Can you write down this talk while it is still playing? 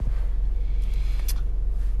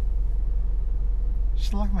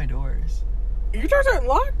should lock my doors. Your doors aren't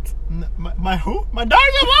locked? My who? My doors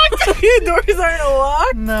are locked? Your doors aren't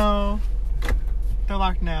locked? No. They're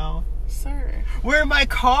locked now. Sir. We're in my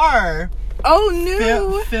car. Oh,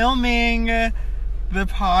 no. Filming the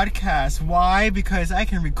podcast. Why? Because I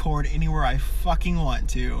can record anywhere I fucking want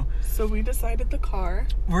to. So we decided the car.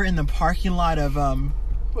 We're in the parking lot of,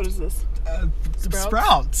 What is this?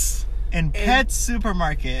 Sprouts. And Pet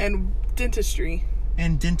Supermarket. And dentistry.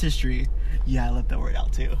 And dentistry. Yeah, I left that word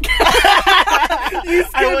out too. You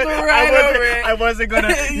skipped right over it. I wasn't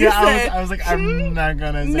gonna. Yeah, I was like, I'm not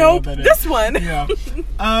gonna say nope, what that is. this one. Yeah.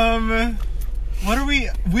 What are we?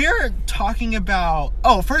 We're talking about.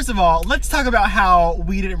 Oh, first of all, let's talk about how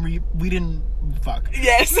we didn't. Fuck.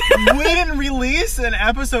 Yes. We didn't release an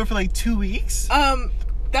episode for like 2 weeks.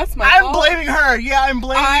 That's my I'm fault. blaming her. Yeah, I'm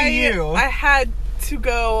blaming you. I had to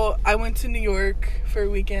go. I went to New York for a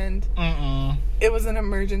weekend. It was an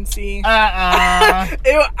emergency. It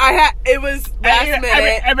was last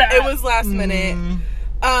minute. It was last minute.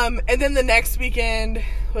 And then the next weekend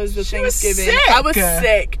was the Thanksgiving. I was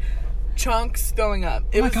sick. Chunks going up.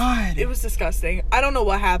 Oh my God. It was disgusting. I don't know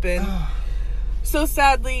what happened. So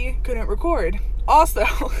sadly, couldn't record. Also,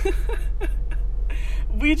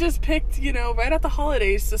 we just picked, right at the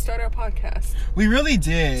holidays to start our podcast. We really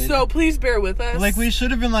did. So please bear with us. Like, we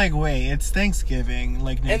should have been like, wait, it's Thanksgiving,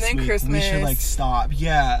 like, next and then week. Christmas. We should, like, stop.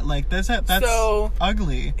 Yeah, like, that's so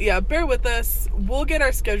ugly. Yeah, bear with us. We'll get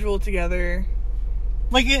our schedule together.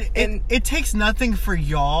 Like, it takes nothing for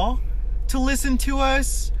y'all to listen to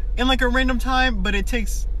us in, like, a random time, but it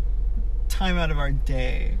takes time out of our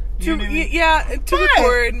day. You know what I mean? Yeah, to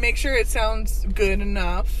record, make sure it sounds good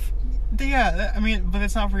enough. Yeah, I mean, but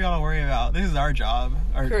it's not for y'all to worry about. This is our job.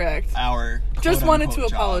 Correct. Our just wanted to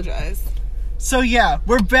job. apologize. So yeah,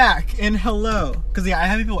 we're back and hello. Because I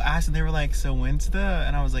had people ask and they were like, so when's the...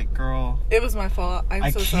 And I was like, girl... It was my fault.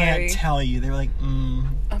 I'm so sorry. I can't tell you. They were like,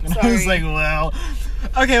 I'm and sorry. I was like, well...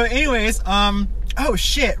 Okay, well, anyways, oh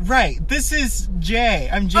shit, right. This is Jay.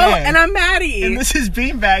 I'm Jay. Oh, and I'm Maddie. And this is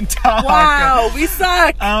Beanbag Talk. Wow, we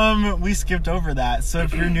suck. We skipped over that. So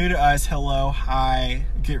if you're new to us, hello, hi,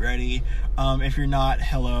 get ready. If you're not,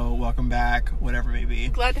 hello, welcome back, whatever it may be.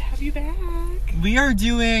 Glad to have you back. We are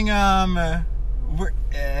doing,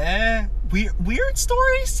 weird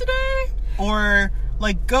stories today? Or,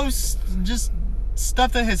 like, ghosts, just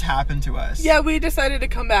stuff that has happened to us. Yeah, we decided to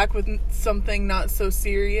come back with something not so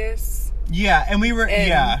serious. Yeah, and we were,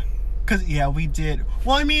 because, we did,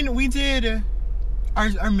 well, I mean, we did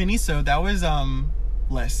our mini-sode, that was,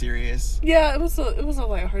 less serious. Yeah, it was a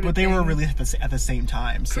lighthearted but they thing. were released at the same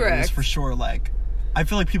time, so Correct. it was for sure, like, I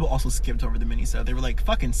feel like people also skipped over the mini-sode. They were like,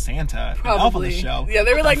 fucking Santa, Probably. Elf on the show. Yeah,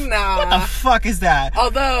 they were like, nah. What the fuck is that?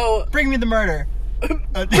 Although... Bring me the murder.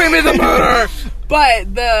 Bring me the murder!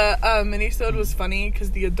 But the mini-sode was funny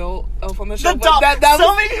because the adult Elf on the Shelf...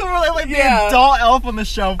 Many people were like the adult Elf on the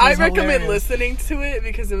Shelf was I recommend hilarious. listening to it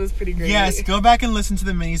because it was pretty great. Yes, go back and listen to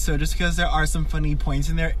the mini-sode just because there are some funny points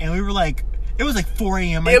in there. And we were like... It was like 4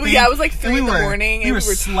 a.m. I think. Yeah, it was like 3 in the morning. We and were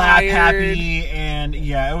slap tired. happy, and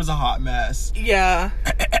yeah, it was a hot mess. Yeah,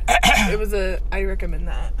 it was I recommend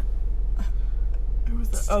that.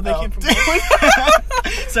 They came from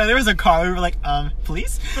Longhorns. So there was a car. We were like,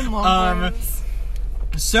 police. From Longhorns.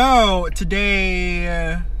 So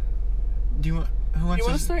today, do you want? Who wants? You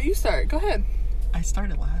want to start? You start. Go ahead. I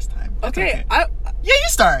started last time. That's okay. Yeah, you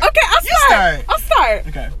start. Okay, I'll start.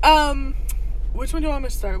 Okay. Which one do you want me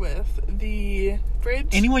to start with? The fridge?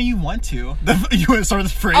 Anyone you want to. You want to start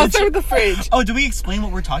with the fridge? I'll start with the fridge. Oh, do we explain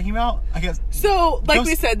what we're talking about? I guess. So, like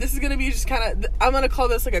we said, this is going to be just kind of... I'm going to call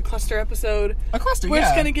this like a cluster episode. A cluster, We're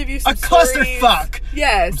just going to give you some a cluster stories. fuck.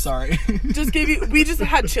 Yes. I'm sorry. We just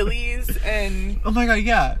had Chili's and... Oh my god,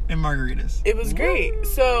 yeah. And margaritas. It was great.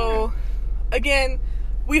 So, again...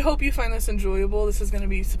 We hope you find this enjoyable. This is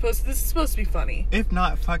supposed to be funny. If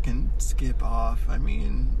not, fucking skip off. I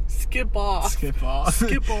mean... Skip off. Skip off.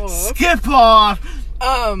 Skip off. Skip off!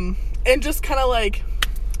 And just kind of like...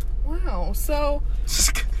 Wow. So,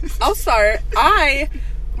 I'll start.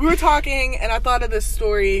 We were talking, and I thought of this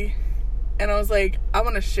story, and I was like, I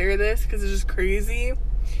want to share this, because it's just crazy.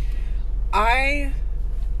 I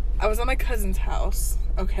was at my cousin's house,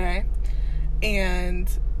 okay? And...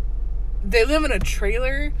 they live in a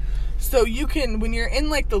trailer, so you can, when you're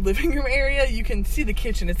in, like, the living room area, you can see the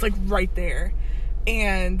kitchen. It's, like, right there.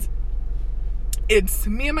 And it's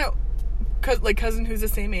me and my, cousin who's the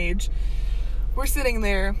same age. We're sitting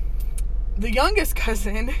there. The youngest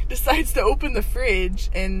cousin decides to open the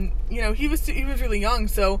fridge, and, he was really young,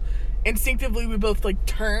 so instinctively we both, like,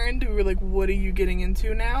 turned. We were like, what are you getting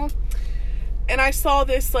into now? And I saw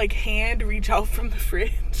this, like, hand reach out from the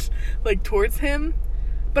fridge, like, towards him.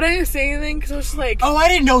 But I didn't say anything because I was just like... Oh, I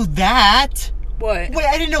didn't know that. What? Wait,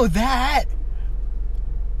 I didn't know that.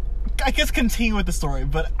 I guess continue with the story,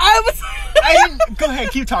 but... I didn't... Go ahead,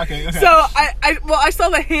 keep talking. Okay. So, I saw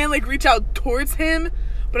the hand, like, reach out towards him,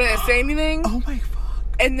 but I didn't say anything. Oh my fuck.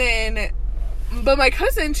 And then... But my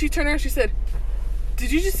cousin, she turned around and she said,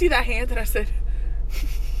 did you just see that hand? And I said...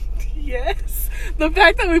 Yes. The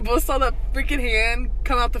fact that we both saw that freaking hand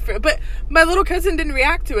come out the fridge. But my little cousin didn't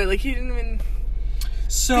react to it. Like, he didn't even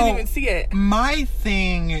see it. My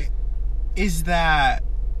thing is that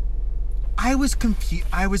I was confused.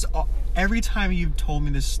 Every time you've told me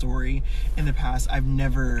this story in the past, I've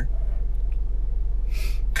never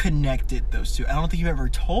connected those two. I don't think you've ever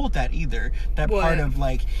told that either. That what? part of,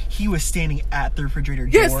 like, he was standing at the refrigerator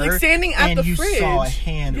door. Yes, like standing at the fridge. And you saw a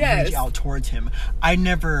hand reach out towards him. I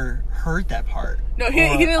never heard that part. No,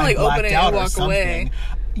 he didn't, like, open it and walk away.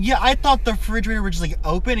 Yeah, I thought the refrigerator was just, like,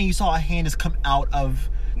 open and you saw a hand just come out of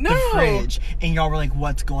the fridge. And y'all were like,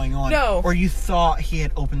 what's going on? No. Or you thought he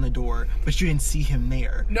had opened the door, but you didn't see him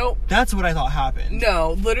there. Nope. That's what I thought happened.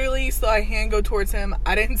 No, literally saw a hand go towards him.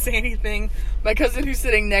 I didn't say anything. My cousin who's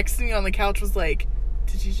sitting next to me on the couch was like,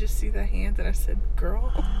 did you just see that hand? And I said,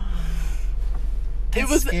 girl. That's it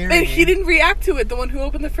was scary. And he didn't react to it, the one who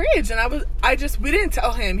opened the fridge. And we didn't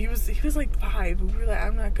tell him. He was like 5. We were like,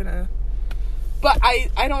 I'm not gonna. But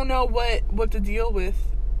I don't know what the deal with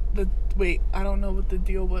I don't know what the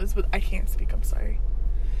deal was, but I can't speak, I'm sorry.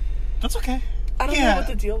 That's okay. I don't know what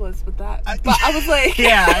the deal was with that. But I was like...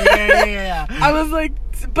 Yeah. I was like...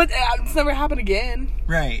 But it's never happened again.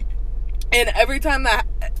 Right. And ever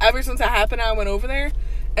since that happened, I went over there,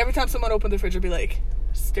 every time someone opened the fridge, I'd be like,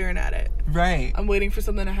 staring at it. Right. I'm waiting for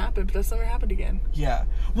something to happen, but that's never happened again. Yeah.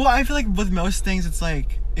 Well, I feel like with most things, it's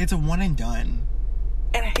like, it's a one and done.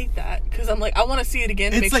 And I hate that, because I'm like, I want to see it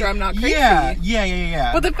again to make sure I'm not crazy.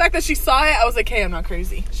 Yeah. But the fact that she saw it, I was like, hey, I'm not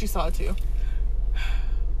crazy. She saw it too.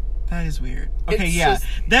 That is weird. Okay,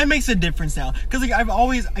 that makes a difference now. Because, like,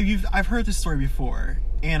 I've heard this story before,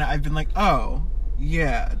 and I've been like, oh,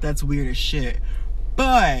 yeah, that's weird as shit.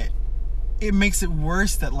 But it makes it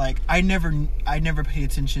worse that, like, I never paid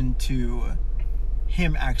attention to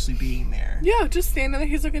him actually being there. Yeah, just standing there.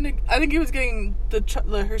 He's looking. I think he was getting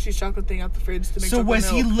the Hershey's chocolate thing out the fridge to make. So was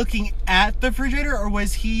he looking at the refrigerator, or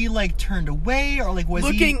was he like turned away, or like was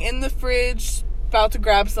looking he in the fridge, about to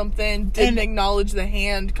grab something? Didn't acknowledge the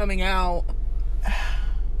hand coming out.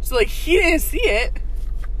 So like he didn't see it.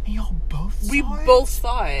 And y'all both. We both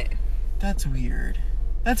saw it. That's weird.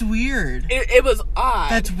 It was odd.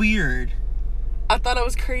 That's weird. I thought I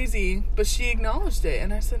was crazy, but she acknowledged it,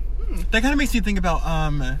 and I said, That kind of makes me think about,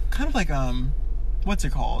 kind of like, what's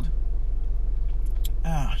it called?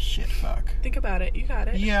 Oh, shit, fuck. Think about it. You got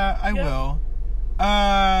it. Yeah, I will.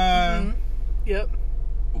 Yep.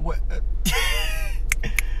 What?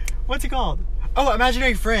 What's it called? Oh,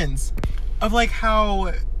 Imaginary Friends. Of, like,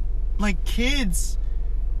 how, like, kids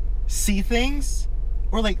see things.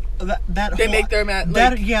 Or, like, that they whole... make their...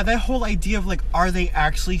 that whole idea of, like, are they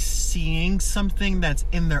actually seeing something that's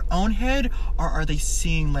in their own head? Or are they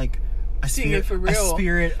seeing, like, a spirit, for real. a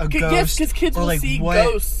spirit, a ghost? Yes, because kids will see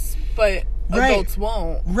ghosts, but adults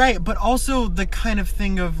won't. Right, but also the kind of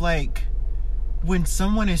thing of, like, when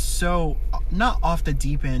someone is so... Not off the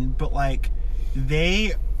deep end, but, like,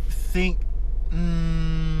 they think...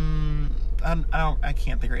 I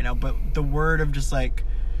can't think right now, but the word of just, like...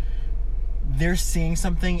 They're seeing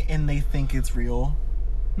something and they think it's real.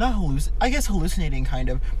 Not I guess hallucinating, kind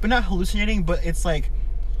of. But not hallucinating, but it's like...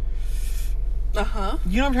 Uh-huh.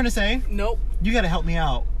 You know what I'm trying to say? Nope. You gotta help me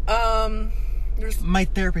out. My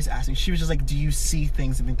therapist asked me. She was just like, do you see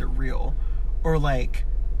things and think they're real? Or like...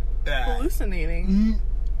 hallucinating.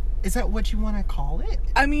 Is that what you want to call it?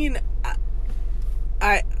 I mean...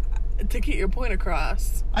 I to get your point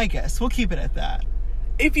across. I guess. We'll keep it at that.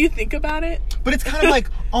 If you think about it. But it's kind of like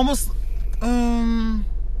almost...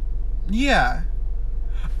 yeah.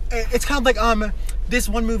 It's kind of like, this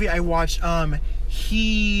one movie I watched,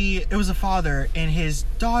 it was a father and his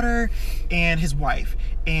daughter and his wife,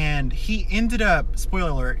 and he ended up, spoiler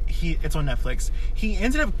alert, it's on Netflix, he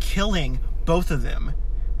ended up killing both of them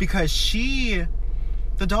because the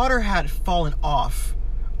daughter had fallen off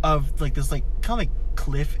of, like, this, like, kind of like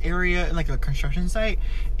cliff area in, like, a construction site,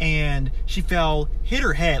 and she fell, hit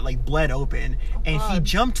her head, like, bled open, and he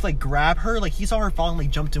jumped to, like, grab her, like, he saw her falling, like,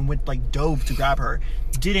 jumped and went, like, dove to grab her,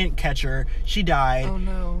 didn't catch her, she died. Oh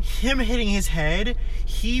no. Him hitting his head,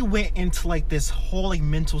 he went into, like, this whole, like,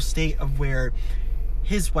 mental state of where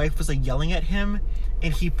his wife was, like, yelling at him,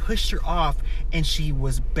 and he pushed her off, and she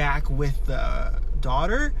was back with the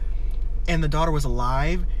daughter, and the daughter was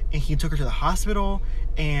alive, and he took her to the hospital,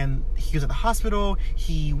 and he was at the hospital,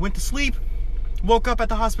 he went to sleep, woke up at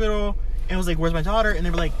the hospital, and was like, where's my daughter? And they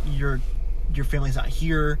were like, your family's not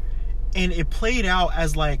here. And it played out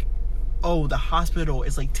as like, oh, the hospital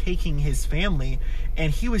is like taking his family,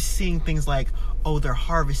 and he was seeing things like, oh, they're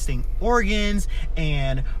harvesting organs,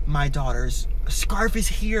 and my daughter's scarf is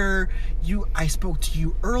here, I spoke to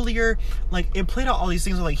you earlier. Like, it played out all these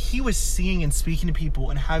things where, like, he was seeing and speaking to people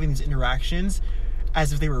and having these interactions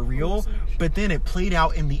as if they were real. But then it played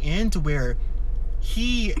out in the end to where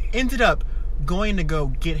he ended up going to go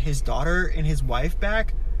get his daughter and his wife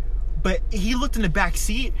back, but he looked in the back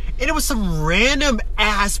seat and it was some random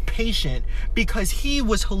ass patient, because he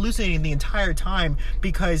was hallucinating the entire time,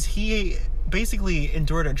 because he basically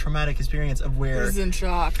endured a traumatic experience of where he was in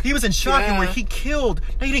shock. And where he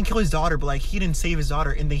didn't kill his daughter, but like he didn't save his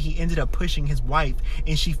daughter, and then he ended up pushing his wife,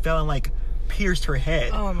 and she fell and like pierced her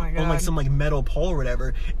head on like some like metal pole or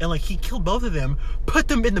whatever, and like he killed both of them, put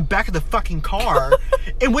them in the back of the fucking car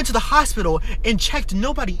and went to the hospital and checked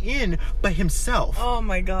nobody in but himself. Oh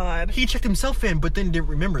my god. He checked himself in, but then didn't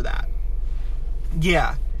remember that.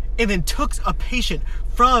 Yeah. And then took a patient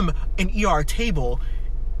from an ER table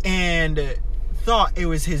and thought it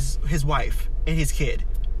was his wife and his kid.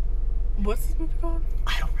 What's this movie called?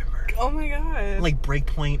 I don't remember. Oh my god. Like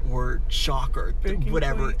Breakpoint or Shock or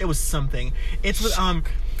whatever. Point. It was something. It's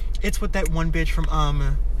with that one bitch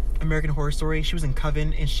from American Horror Story. She was in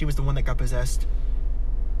Coven, and she was the one that got possessed.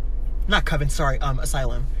 Not Coven, sorry.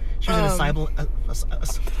 Asylum. She was in Asylum.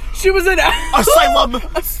 She was in Asylum.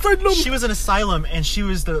 Asylum. She was in Asylum, and she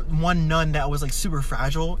was the one nun that was like super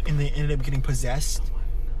fragile, and they ended up getting possessed.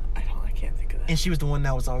 I can't think of that. And she was the one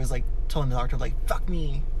that was always like telling the doctor like, "Fuck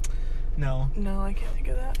me." No, I can't think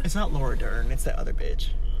of that. it's not Laura Dern. It's that other bitch.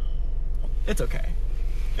 It's okay.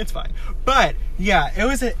 It's fine. But yeah, it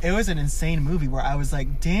was an insane movie where I was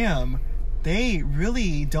like, damn, they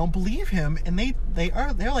really don't believe him, and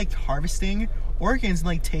they're like harvesting organs and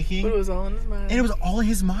like taking. But it was all in his mind. And it was all in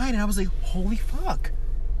his mind, and I was like, holy fuck,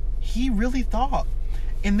 he really thought.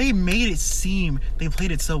 And they made it seem, they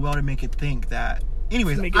played it so well to make it think that.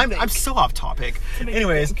 Anyways, I'm so off topic.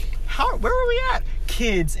 Anyways, where were we at?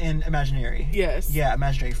 Kids and imaginary. Yes. Yeah,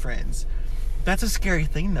 imaginary friends. That's a scary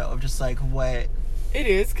thing, though, of just like what. It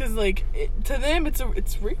is, because like to them, it's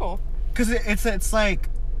real. Because it's like,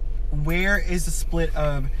 where is the split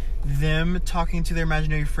of them talking to their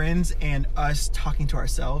imaginary friends and us talking to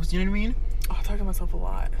ourselves? You know what I mean? Oh, I talk to myself a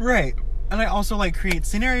lot. Right. And I also like create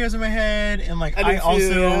scenarios in my head, and like I too,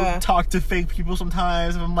 also talk to fake people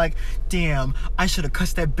sometimes, and I'm like, damn, I should have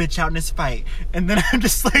cussed that bitch out in this fight. And then I'm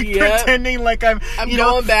just like pretending like I'm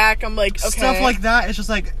going back. I'm like, okay. Stuff like that. It's just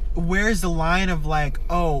like, where's the line of like,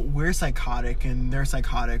 oh, we're psychotic and they're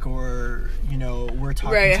psychotic, or we're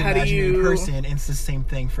talking to an imaginary person, and it's the same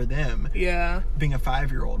thing for them. Yeah. Being a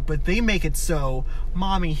 5-year-old, but they make it so,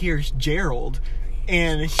 mommy, here's Gerald.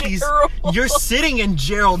 And you're sitting in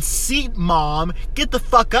Gerald's seat, Mom. Get the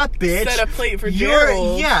fuck up, bitch. Set a plate for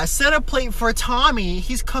Gerald. Yeah, set a plate for Tommy.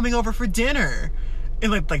 He's coming over for dinner.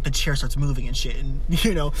 And like the chair starts moving and shit, and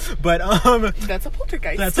but that's a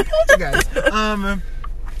poltergeist. That's a poltergeist.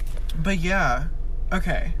 But yeah.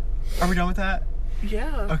 Okay. Are we done with that?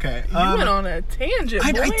 Yeah. Okay. You went on a tangent,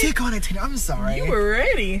 boy. I did go on a tangent. I'm sorry. You were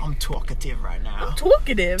ready. I'm talkative right now.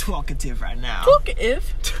 Talkative right now.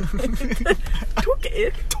 Talkative.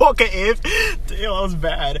 Talkative. Damn, that was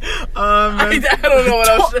bad. I don't know what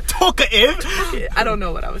I was... Talkative. I don't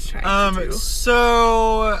know what I was trying to do.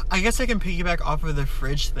 So, I guess I can piggyback off of the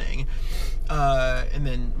fridge thing. And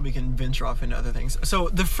then we can venture off into other things. So,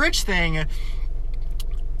 the fridge thing...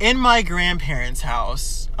 In my grandparents'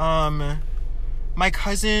 house, my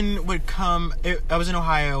cousin would come. I was in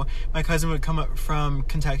Ohio. My cousin would come up from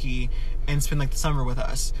Kentucky and spend like the summer with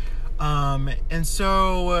us. And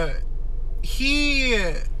so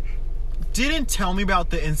he didn't tell me about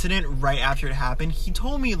the incident right after it happened. He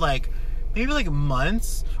told me like maybe like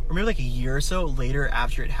months or maybe like a year or so later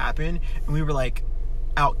after it happened, and we were like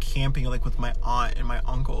out camping like with my aunt and my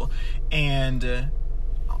uncle and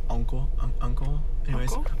uncle.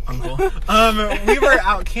 Anyways, uncle. We were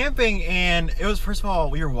out camping, and it was, first of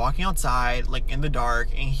all, we were walking outside, like, in the dark,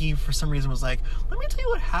 and he, for some reason, was like, let me tell you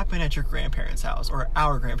what happened at your grandparents' house, or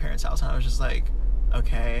our grandparents' house, and I was just like,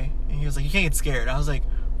 okay, and he was like, you can't get scared, and I was like,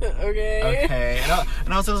 okay,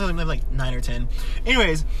 and I was like 9 or 10,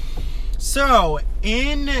 anyways, so,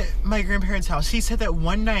 in my grandparents' house, he said that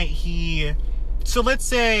one night so let's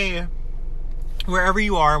say... Wherever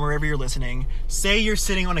you are, wherever you're listening, say you're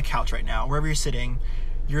sitting on a couch right now, wherever you're sitting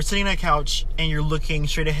on a couch and you're looking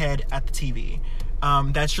straight ahead at the TV.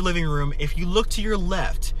 That's your living room. If you look to your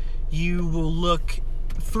left, you will look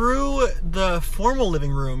through the formal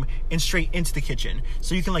living room and straight into the kitchen,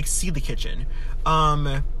 so you can like see the kitchen,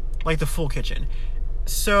 like the full kitchen.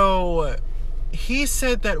 So he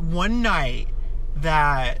said that one night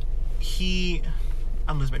that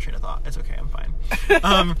I'm losing my train of thought. It's okay, I'm fine.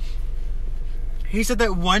 He said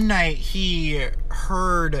that one night he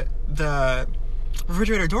heard the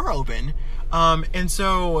refrigerator door open. And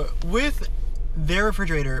so with their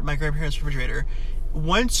refrigerator, my grandparents' refrigerator,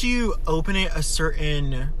 once you open it a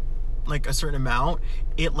certain amount,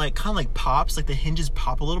 it like kind of like pops, like the hinges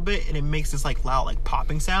pop a little bit, and it makes this like loud like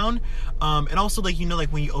popping sound. And also like, you know, like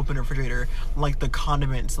when you open a refrigerator, like the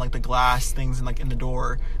condiments, like the glass things and like in the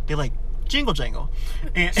door, they like jingle jangle.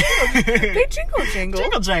 And they jingle jangle.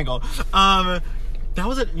 Jingle jangle. That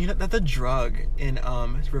was that's a drug in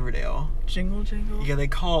Riverdale. Jingle jangle? Yeah, they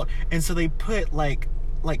call it, and so they put like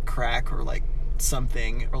crack or like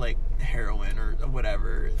something or like heroin or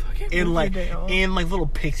whatever in like little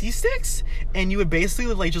pixie sticks, and you would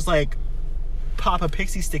basically like just like pop a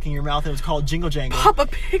pixie stick in your mouth, and it was called jingle jangle. Pop a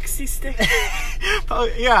pixie stick.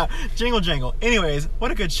 Yeah, jingle jangle. Anyways,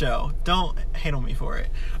 what a good show. Don't hate on me for it.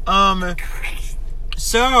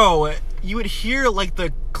 So you would hear like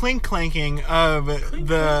the clanking of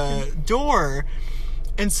the door,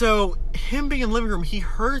 and so him being in the living room, he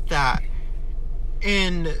heard that,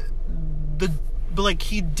 but like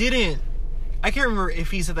he didn't. I can't remember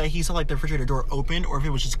if he said that he saw like the refrigerator door open or if it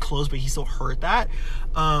was just closed, but he still heard that.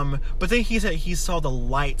 But then he said he saw the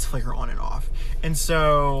lights flicker on and off, and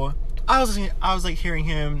so I was like hearing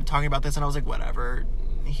him talking about this, and I was like, whatever.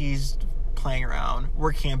 He's playing around.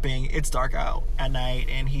 We're camping. It's dark out at night,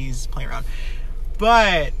 and he's playing around.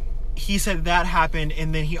 But he said that happened,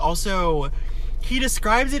 and then he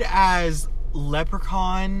describes it as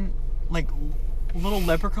leprechaun, like little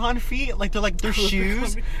leprechaun feet, like they're like their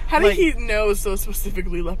shoes. How did he know so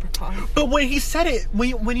specifically leprechaun? But when he said it,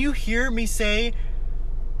 when you hear me say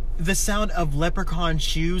the sound of leprechaun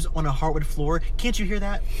shoes on a hardwood floor, can't you hear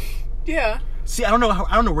that? Yeah. See, I don't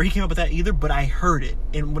know where he came up with that either, but I heard it.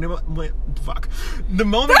 And the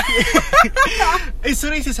moment as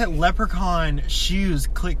soon as he said leprechaun shoes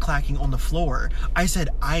clacking on the floor, I said,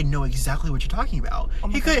 I know exactly what you're talking about. Oh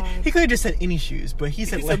he could have just said any shoes, but he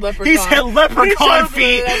said leprechaun. He said leprechaun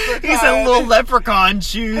feet. He said little leprechaun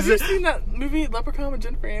shoes. Have you seen that movie Leprechaun with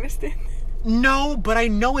Jennifer Aniston? No, but I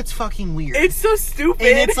know it's fucking weird. It's so stupid.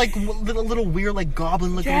 And it's like little weird, like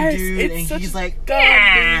goblin looking dude, and he's like,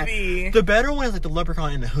 dumb movie. The better one is like the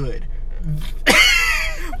Leprechaun in the Hood.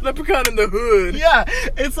 Leprechaun in the Hood. Yeah,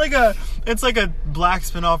 it's like a black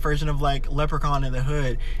spin-off version of like Leprechaun in the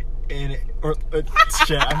Hood, and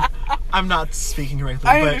shit. I'm not speaking correctly.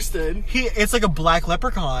 I understood. It's like a black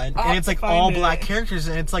leprechaun, and it's like all black characters,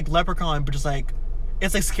 and it's like Leprechaun, but just like.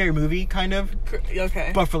 It's like Scary Movie, kind of.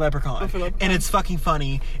 Okay. But for Leprechaun. And it's fucking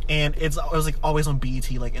funny. And it was like always on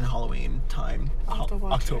BET, like in Halloween time.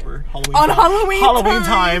 October. Halloween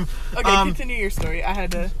time. Okay, continue your story. I had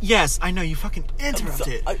to... Yes, I know. You fucking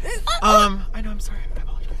interrupted. I know. I'm sorry. I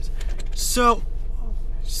apologize. So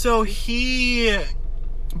he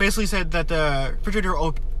basically said that the refrigerator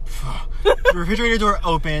door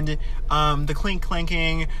opened, the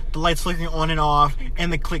clanking, the lights flickering on and off,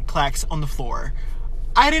 and the click clacks on the floor.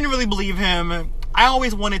 I didn't really believe him. I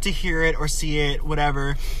always wanted to hear it or see it,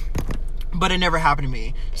 whatever, but it never happened to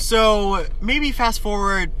me. So maybe fast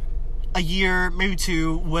forward a year, maybe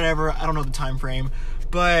two, whatever. I don't know the time frame,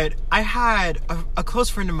 but I had a close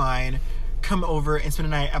friend of mine come over and spend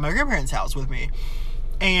the night at my grandparents' house with me.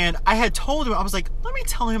 And I had told him, I was like, let me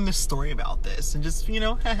tell him this story about this. And just, and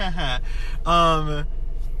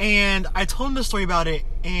I told him the story about it.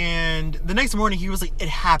 And the next morning, he was like, it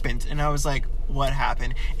happened. And I was like, what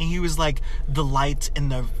happened? And he was like, the light in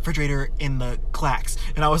the refrigerator in the clacks.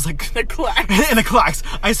 And I was like, the clacks. In the clacks.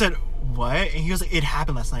 I said, what? And he was like, it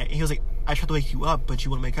happened last night. And he was like, I tried to wake you up, but you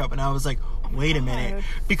wouldn't wake up. And I was like, wait a minute.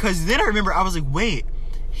 Because then I remember, I was like, wait.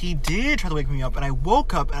 He did try to wake me up, and I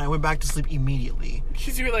woke up, and I went back to sleep immediately.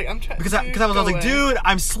 Because you were like, I'm trying. Because I was like, dude,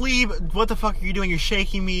 I'm asleep. What the fuck are you doing? You're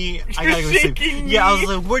shaking me. I gotta go to sleep. Me. Yeah, I was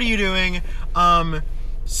like, what are you doing?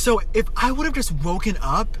 So if I would have just woken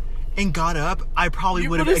up and got up, I probably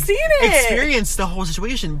would have experienced the whole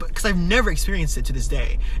situation. Because I've never experienced it to this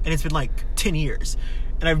day, and it's been like 10 years,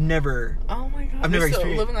 and I've never. Oh my god! I've never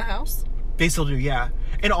experienced. Still live in the house? They still do, yeah.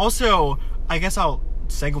 And also, I guess I'll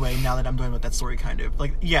segue now that I'm doing with that story, kind of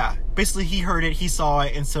like, yeah, basically he heard it, he saw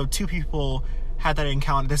it, and so two people had that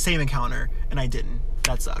encounter, the same encounter, and I didn't.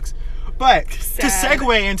 That sucks. But sad. To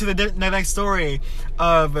segue into the next story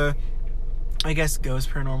of I guess ghost,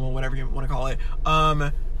 paranormal, whatever you want to call it,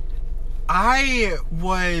 I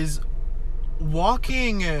was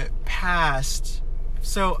walking past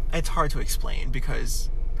So it's hard to explain because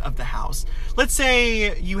of the house. Let's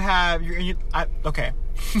say okay.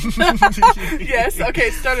 Yes. Okay.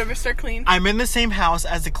 Start over. Start clean. I'm in the same house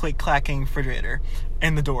as the click clacking refrigerator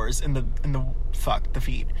and the doors and the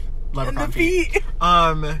feet. Leprechaun feet.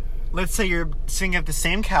 Let's say you're sitting at the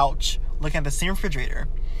same couch, looking at the same refrigerator.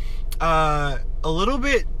 A little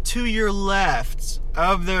bit to your left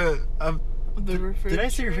of the refrigerator. Did I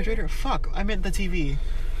say refrigerator? Fuck, I meant the TV.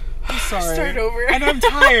 I'm sorry. Start over. And I'm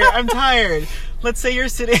tired. Let's say you're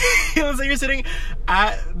sitting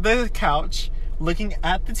at the couch looking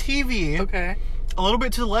at the TV. Okay. A little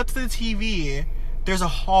bit to the left of the TV, there's a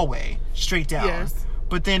hallway straight down. Yes.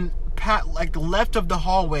 But then the left of the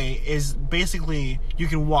hallway is basically you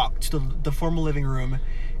can walk to the formal living room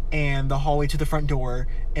and the hallway to the front door,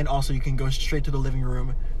 and also you can go straight to the living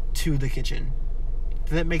room to the kitchen.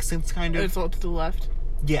 Does that make sense, kind of? It's all to the left.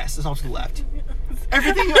 Yes, it's all to the left.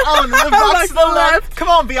 Everything on the box to the left. Come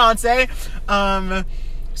on, Beyonce.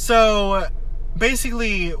 So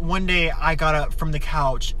basically, one day I got up from the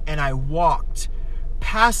couch and I walked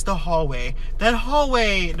past the hallway. That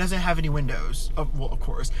hallway doesn't have any windows. Well, of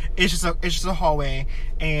course, it's just a hallway,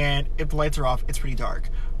 and if the lights are off, it's pretty dark.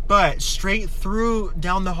 But straight through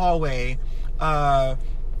down the hallway,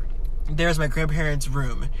 there's my grandparents'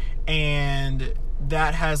 room, and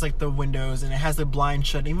that has like the windows and it has the blinds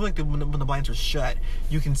shut. Even like when the blinds are shut,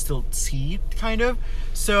 you can still see, kind of.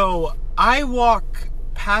 So I walk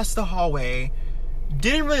past the hallway,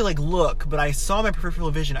 didn't really like look, but I saw my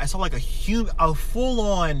peripheral vision. I saw like a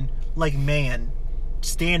full-on like man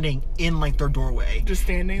standing in like their doorway. Just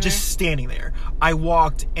standing there? I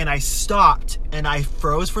walked and I stopped and I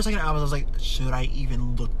froze for a second. I was like, should I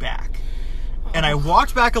even look back? And I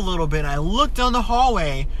walked back a little bit and I looked down the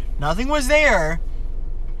hallway. Nothing was there.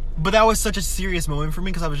 But that was such a serious moment for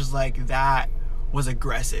me because I was just like, that was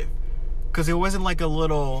aggressive. Because it wasn't like a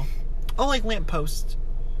little, like lamppost.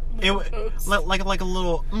 It like a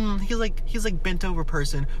little, he's like bent over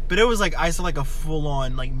person. But it was like, I saw like a full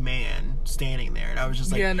on like man standing there. And I was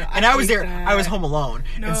just like, yeah, no, and I was there, I was home alone.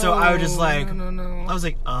 No, and so I was just like, no. I was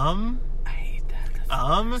like, I hate that.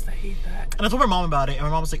 I hate that. And I told my mom about it, and my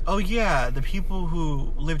mom was like, oh yeah, the people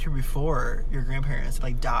who lived here before your grandparents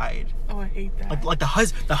like died. Oh, I hate that. Like the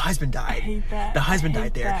husband died. I hate that. The husband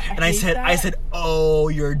died there. That. And I said, oh,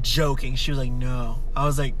 you're joking. She was like, no. I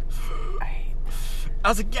was like,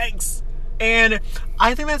 yikes. And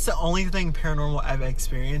I think that's the only thing paranormal I've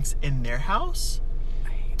experienced in their house. I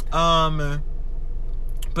hate that.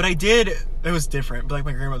 But I did, it was different, but like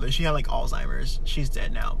my grandmother, she had like Alzheimer's. She's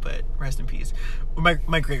dead now, but rest in peace. My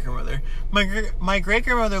great-grandmother. My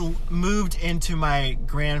great-grandmother moved into my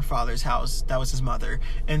grandfather's house. That was his mother.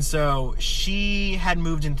 And so she had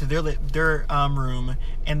moved into their room,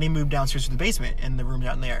 and they moved downstairs to the basement and the room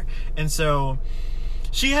down there. And so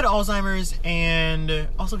she had Alzheimer's, and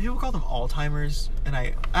also people call them Alzheimer's, and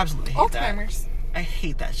I absolutely hate that. Alzheimer's. I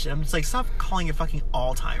hate that shit. I'm just like, stop calling it fucking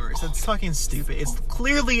Alzheimer's. That's fucking stupid. It's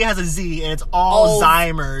clearly it has a Z and it's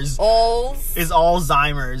Alzheimer's. It's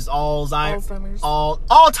Alzheimer's.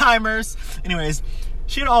 Alzheimer's. Anyways,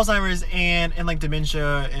 she had Alzheimer's and like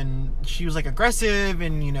dementia, and she was like aggressive,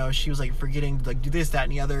 and you know, she was like forgetting to like do this, that,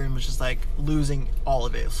 and the other, and was just like losing all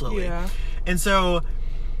of it slowly. Yeah. And so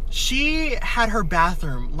she had her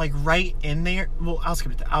bathroom like right in there. Well, I'll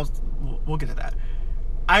skip it. We'll get to that.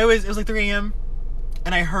 It was like 3 a.m.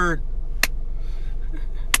 and I heard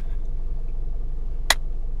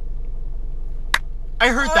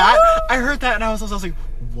that and I was like,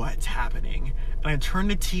 what's happening? And I turned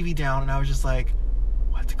the TV down and I was just like,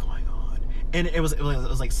 what's going on? And it was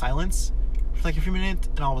like silence for like a few minutes,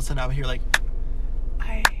 and all of a sudden I would hear like,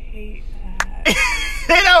 I hate that.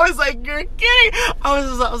 And I was like, you're kidding. I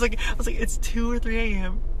was like, it's 2 or 3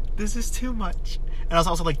 a.m. This is too much. And I was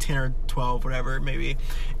also like 10 or 12, whatever, maybe.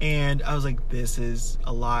 And I was like, this is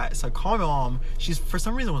a lot. So I called my mom. She's, for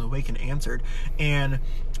some reason, was awake and answered. And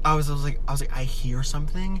I was like, I hear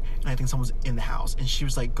something, and I think someone's in the house. And she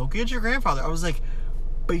was like, go get your grandfather. I was like,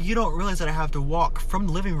 but you don't realize that I have to walk from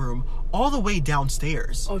the living room all the way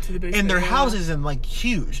downstairs. Oh, to the basement. And their house isn't like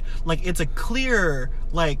huge. Like, it's a clear,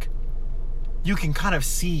 like, you can kind of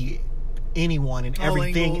see anyone and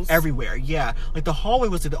everything everywhere. Yeah, like the hallway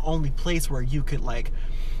was the only place where you could like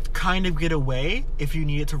kind of get away if you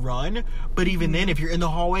needed to run, but even then, if you're in the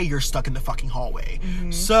hallway, you're stuck in the fucking hallway.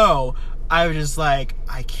 So I was just like,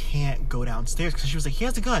 I can't go downstairs, because she was like, he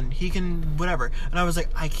has a gun, he can whatever, and I was like,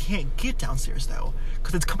 I can't get downstairs though,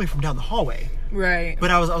 because it's coming from down the hallway. Right.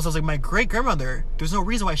 But I was like, my great grandmother, there's no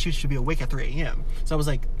reason why she should be awake at 3 a.m. So I was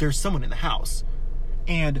like, there's someone in the house.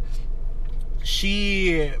 And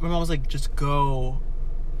my mom was like, just go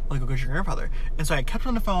like, go get your grandfather. And so I kept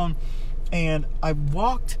on the phone, and I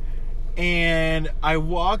walked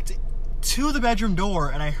to the bedroom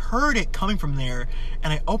door, and I heard it coming from there,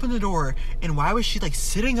 and I opened the door, and why was she, like,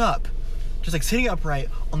 sitting up, just, like, sitting upright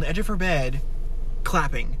on the edge of her bed,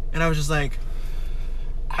 clapping? And I was just like,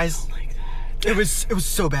 I don't like that. It was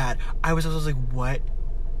so bad. I was like, what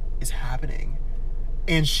is happening?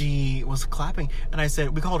 And she was clapping, and I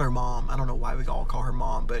said, we called her Mom. I don't know why we all call her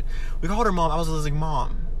Mom, but we called her Mom. I was like,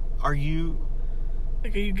 Mom, are you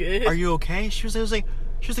good? Are you okay? She was like,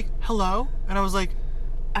 hello? And I was like,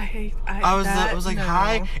 I was like, no.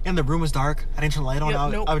 hi. And the room was dark. I didn't turn the light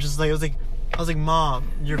on. Nope. I was like, Mom,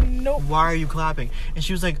 why are you clapping? And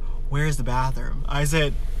she was like, where's the bathroom? I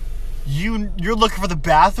said, you're looking for the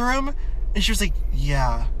bathroom? And she was like,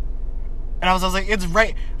 yeah. And I was like, it's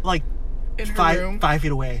right, like, in her room? 5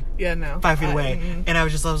 feet away. Yeah, no. 5 feet away. Mm-hmm. And I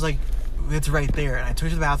was like, it's right there. And I took her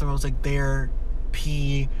to the bathroom. I was like, there,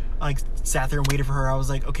 pee. I, like, sat there and waited for her. I was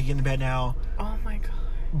like, okay, get in the bed now. Oh my God.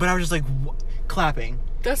 But I was just like, clapping.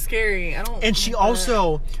 That's scary. I don't. And she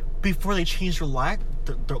also, before they changed her lock,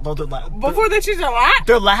 before they changed their lock?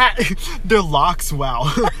 Their locks, wow.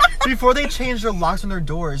 Before they changed their locks on their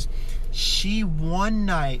doors, she one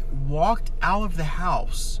night walked out of the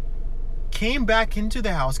house, came back into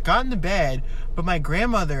the house, got in the bed, but my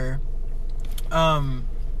grandmother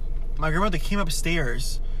came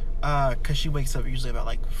upstairs, cause she wakes up usually about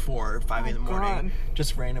like 4 or 5 in the morning, God.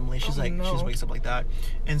 Just randomly. She just wakes up like that,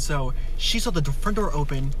 and so she saw the front door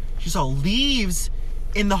open. She saw leaves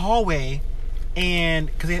in the hallway, and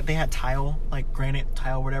because they had tile, like granite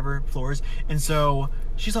tile, whatever floors, and so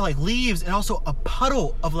she saw like leaves and also a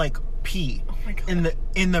puddle of like pee in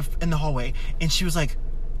the hallway, and she was like,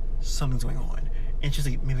 something's going on. And she's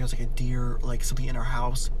like, maybe it was like a deer, like something in our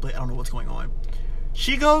house, but I don't know what's going on.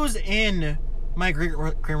 She goes in my great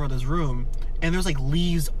grandmother's room, and there's like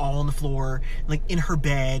leaves all on the floor, like in her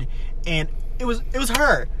bed, and it was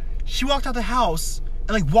her. She walked out the house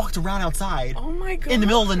and like walked around outside. Oh my God. In the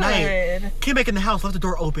middle of the night, came back in the house, left the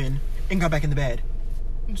door open, and got back in the bed.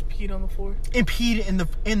 And just peed on the floor. And peed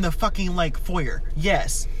in the fucking like foyer.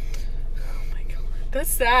 Yes. That's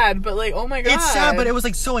sad, but like, oh my God. It's sad, but it was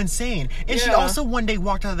like so insane. And she also one day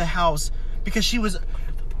walked out of the house because she was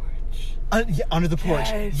under the porch.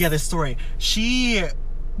 Yes. Yeah, this story.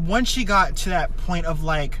 Once she got to that point of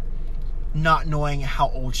like not knowing how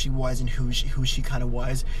old she was and who she kind of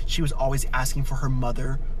was, she was always asking for her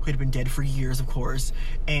mother, who had been dead for years, of course,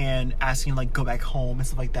 and asking like go back home and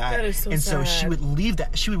stuff like that. That is so and sad. So she would leave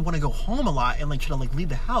that. She would want to go home a lot and like try to like leave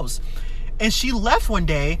the house. And she left one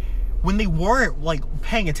day when they weren't like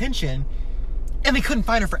paying attention, and they couldn't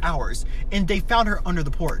find her for hours, and they found her under the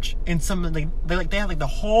porch, and they had like the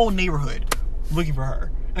whole neighborhood looking for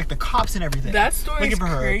her, like the cops and everything. That story looking is for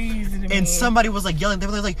her. crazy to me. And somebody was like yelling. They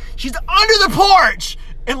were like, "She's under the porch!"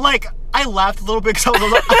 And like I laughed a little bit because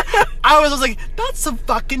I was like, "That's some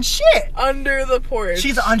fucking shit." Under the porch.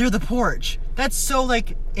 She's under the porch. That's so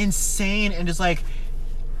like insane, and just like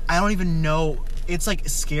I don't even know. It's like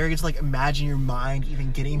scary to like imagine your mind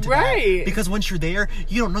even getting to that, because once you're there,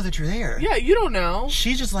 you don't know that you're there. Yeah, you don't know.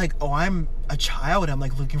 She's just like, oh, I'm a child. I'm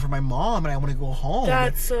like looking for my mom, and I want to go home.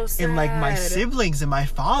 That's so sad. And like my siblings and my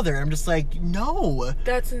father. I'm just like, no.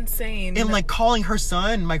 That's insane. And like calling her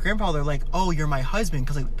son, my grandfather, like, oh, you're my husband,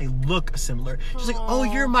 because like they look similar. She's like, oh,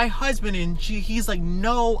 you're my husband, and he's like,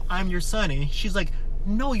 no, I'm your son, and she's like,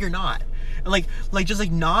 no, you're not. Like just like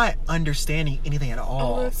not understanding anything at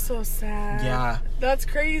all. Oh, that's so sad. Yeah. That's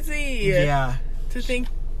crazy. Yeah. To think,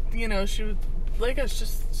 she would like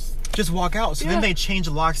us just walk out. So then they changed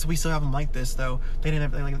the locks. So we still have them like this though. They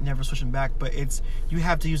never switch them back. But you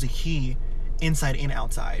have to use a key inside and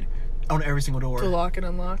outside on every single door to lock and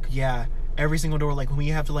unlock. Yeah, every single door. Like when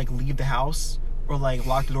you have to like leave the house or like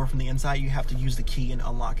lock the door from the inside, you have to use the key and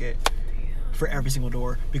unlock it for every single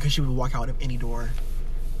door, because she would walk out of any door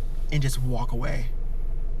and just walk away.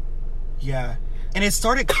 Yeah. And it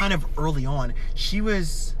started kind of early on. I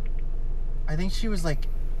think she was like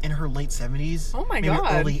in her late 70s. Oh my maybe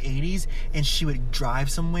God. Early 80s. And she would drive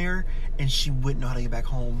somewhere and she wouldn't know how to get back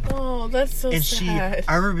home. Oh, that's so sad.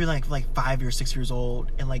 I remember being like 5 or 6 years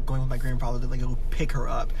old and like going with my grandfather to like go pick her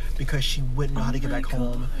up because she wouldn't know how to get back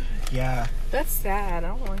home. Yeah. That's sad. I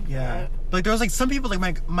don't like that. But like there was like some people,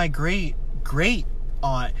 like my great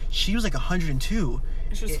aunt, she was like 102.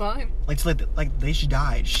 She was fine. Like so like the day she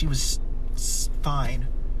died, she was fine.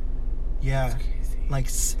 Yeah. Like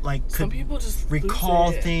could some people just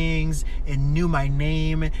recall things and knew my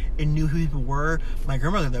name and knew who people were. My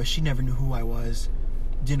grandmother though, she never knew who I was.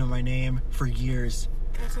 Didn't know my name for years.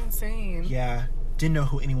 That's insane. Yeah. Didn't know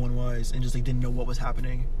who anyone was and just like didn't know what was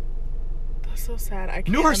happening. So sad. I can't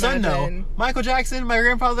Knew her imagine. son though. Michael Jackson, my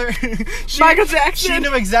grandfather. Michael Jackson. She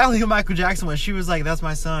knew exactly who Michael Jackson was. She was like, "That's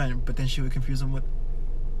my son," but then she would confuse him with,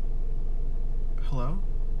 "Hello."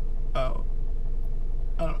 Oh.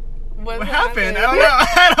 What happened?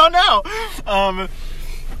 I don't know.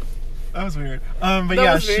 That was weird. But that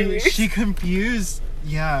yeah, was very weird. she confused.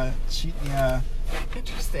 Yeah.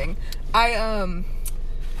 Interesting. I'm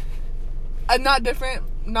not different,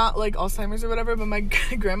 not like Alzheimer's or whatever, but my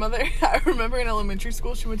grandmother, I remember in elementary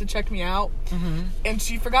school, she went to check me out, and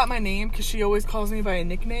she forgot my name because she always calls me by a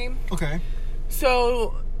nickname. Okay.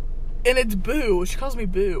 So, and it's Boo. She calls me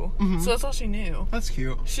Boo. So that's all she knew. That's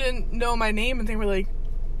cute. She didn't know my name, and they were like,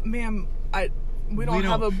 "Ma'am, we don't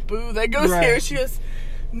have a Boo that goes here." She goes,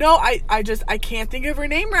 "No, I can't think of her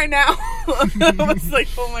name right now." I was like,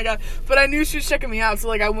 oh my god. But I knew she was checking me out, so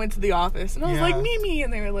like I went to the office and I was like, Mimi,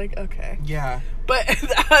 and they were like, okay. Yeah. But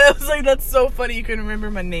I was like, that's so funny you can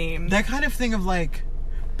remember my name. That kind of thing of like,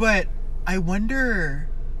 but I wonder,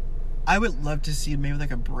 I would love to see maybe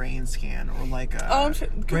like a brain scan or like a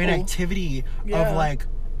brain activity of like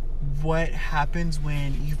what happens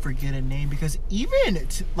when you forget a name, because even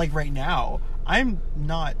like right now, I'm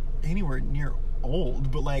not anywhere near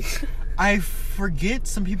old, but like I forget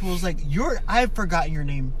some people's like I've forgotten your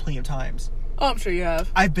name plenty of times. Oh, I'm sure you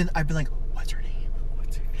have. I've been like, what's her name?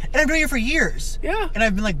 And I've been doing it for years. Yeah. And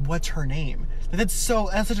I've been like, what's her name? That's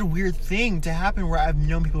such a weird thing to happen where I've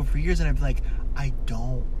known people for years and I've been like, I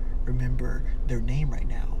don't remember their name right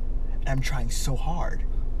now. And I'm trying so hard.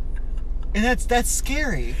 And that's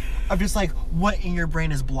scary. I'm just like, what in your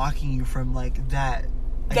brain is blocking you from like that?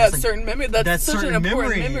 That certain memory. That's such an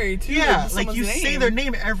important memory too. Yeah, like you say their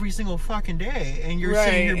name every single fucking day, and you're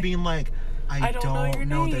sitting here being like, I don't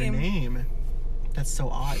know their name. That's so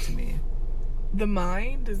odd to me. the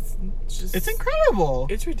mind is just... It's incredible.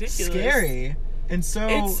 It's ridiculous. Scary. And so...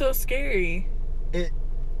 It's so scary.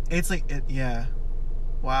 It's like... yeah.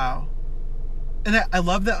 Wow. And I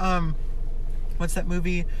love the... What's that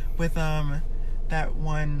movie with, that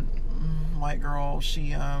one white girl?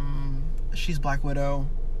 She's Black Widow.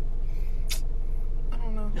 I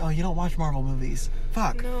don't know. Oh, you don't watch Marvel movies.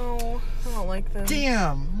 Fuck. No, I don't like them.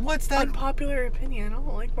 Damn. What's that? Unpopular opinion. I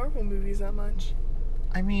don't like Marvel movies that much.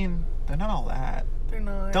 I mean, they're not all that. They're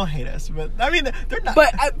not. Don't hate us, but I mean, they're not.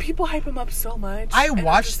 But people hype them up so much. I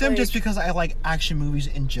watch them just because I like action movies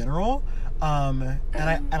in general. And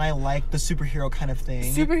I like the superhero kind of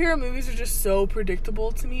thing. Superhero movies are just so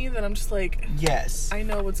predictable to me that I'm just like, yes, I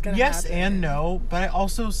know what's gonna happen. Yes and no, but I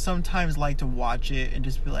also sometimes like to watch it and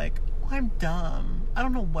just be like, oh, I'm dumb. I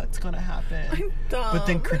don't know what's gonna happen. I'm dumb. But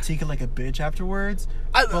then critique it like a bitch afterwards.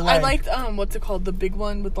 I liked what's it called? The big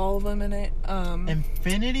one with all of them in it.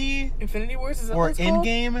 Infinity Wars, is that or what it's called?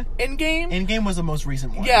 Endgame? Endgame was the most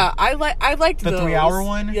recent one. Yeah, I liked the those. 3-hour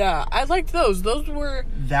one. Yeah, I liked those. Those were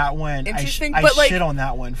that one. Interesting, I but like, shit on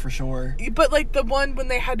that one for sure. But like the one when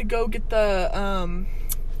they had to go get the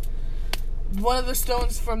one of the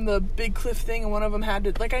stones from the big cliff thing, and one of them had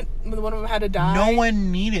to one of them had to die. No one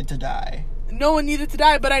needed to die. No one needed to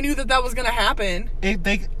die, but I knew that was gonna happen.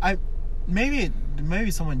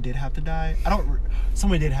 Maybe someone did have to die.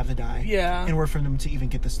 Someone did have to die. Yeah. In order for them to even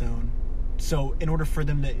get the stone. So in order for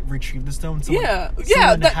them to retrieve the stone, someone had to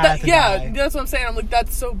die. That's what I'm saying. I'm like,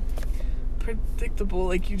 that's so predictable.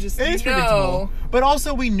 Like, you just It is predictable. But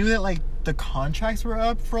also we knew that like the contracts were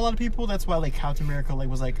up for a lot of people. That's why like Captain America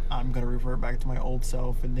was like, I'm gonna revert back to my old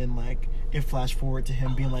self, and then like it flashed forward to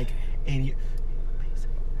him being like 80.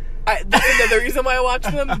 That's another reason why I watch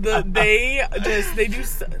them. They do.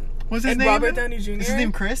 What's his name? Robert Downey Jr. Is his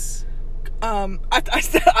name Chris? I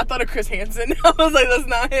thought of Chris Hansen. I was like, that's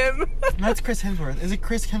not him. That's Chris Hemsworth. Is it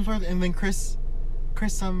Chris Hemsworth and then Chris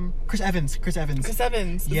Evans? Chris Evans. Is that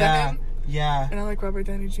him? Yeah. And I like Robert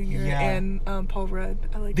Downey Jr. and Paul Rudd.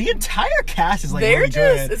 I like the them. entire cast is like really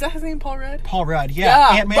good. Is that his name, Paul Rudd? Paul Rudd.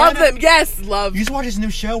 Yeah. Ant-Man. Love them. Yes, love. You should watch his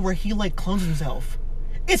new show where he like clones himself.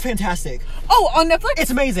 It's fantastic. Oh, on Netflix?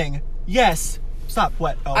 It's amazing. Yes. Stop.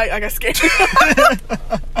 What? Oh. I got scared. She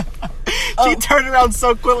turned around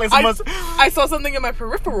so quickly. I saw something in my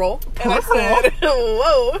peripheral. And I said,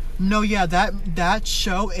 whoa. No, yeah, that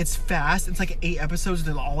show, it's fast. It's like 8 episodes.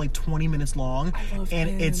 They're all like 20 minutes long. I love and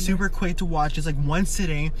him. It's super quick to watch. It's like one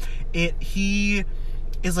sitting. He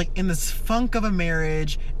is like in this funk of a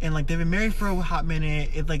marriage, and like they've been married for a hot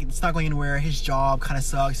minute. It's not going anywhere. His job kind of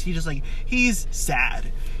sucks. He's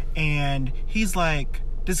sad. And he's like,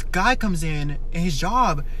 this guy comes in, and his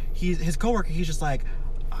job, his coworker, he's just like,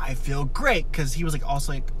 I feel great, because he was like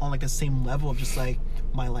also like on like the same level of just like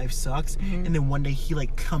my life sucks. And then one day he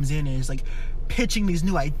like comes in and is like pitching these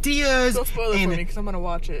new ideas. Don't spoil it for me, because I'm gonna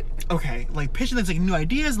watch it. Okay, like pitching these like new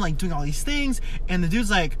ideas and like doing all these things, and the dude's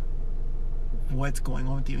like, what's going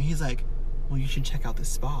on with you? And he's like, well, you should check out this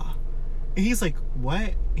spa. And he's like, what?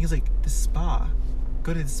 And he's like, this spa,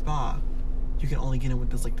 go to the spa. You can only get in with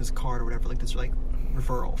this like this card or whatever, like this like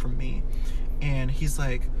referral from me. And he's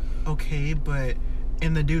like, okay, but,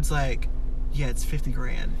 and the dude's like, yeah, it's 50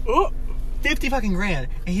 grand. Oh, 50 fucking grand.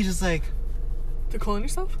 And he's just like, to clone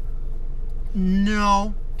yourself?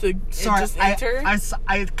 no. To Sorry, just enter?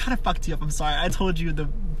 I kind of fucked you up. I'm sorry. I told you the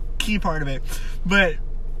key part of it. But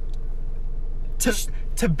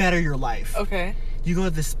to better your life. Okay. You go to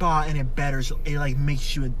the spa and it like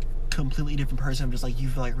makes you a completely different person. Just like you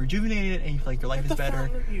feel like rejuvenated and you feel like your life is better.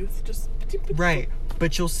 Fountain of youth. Just right.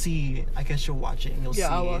 But you'll see, I guess you'll watch it and you'll see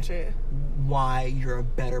I'll watch it. Why you're a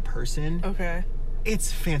better person. Okay.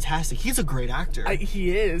 It's fantastic. He's a great actor.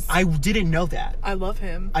 He is. I didn't know that. I love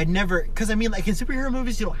him. I never, because I mean, like in superhero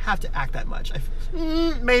movies, you don't have to act that much.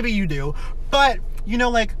 Maybe you do, but you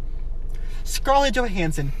know, like Scarlett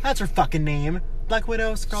Johansson. That's her fucking name. Black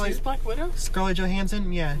Widow. She's Black Widow? Scarlett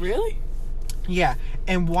Johansson. Yeah. Really? Yeah.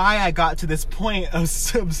 And why I got to this point of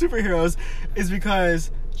superheroes is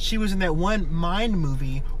because she was in that one Mind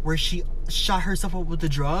movie where she shot herself up with the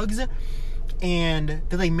drugs. And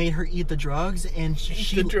then they made her eat the drugs, and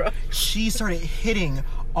she started hitting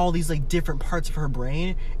all these like different parts of her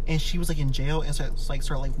brain, and she was like in jail and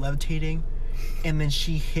started levitating, and then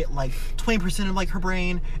she hit like 20% of like her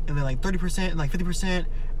brain, and then like 30% and like 50%, and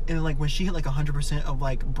then like when she hit like 100% of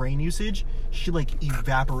like brain usage, she like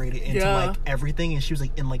evaporated into like everything, and she was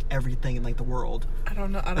like in like everything in like the world. I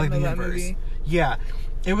don't know like, that movie. Yeah.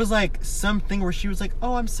 It was like something where she was like,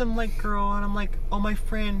 oh, I'm some like girl, and I'm like, oh, my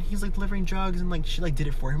friend, he's like delivering drugs, and like she like did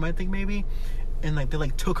it for him, I think maybe, and like they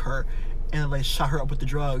like took her and like shot her up with the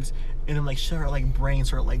drugs, and then like her like brain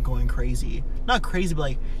started like going crazy, not crazy, but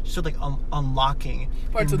like she started like unlocking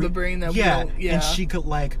parts of the brain that and she could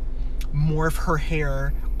like morph her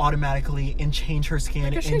hair automatically and change her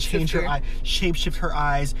skin and change her eye, shapeshift her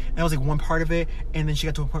eyes, and that was like one part of it. And then she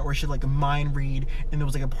got to a point where she like mind read, and there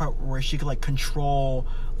was like a part where she could like control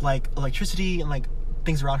like electricity and like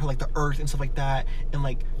things around her, like the earth and stuff like that, and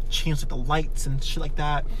like change like the lights and shit like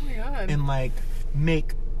that. Oh my god. And like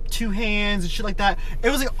make two hands and shit like that. It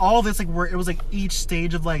was like all this like where it was like each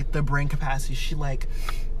stage of like the brain capacity she like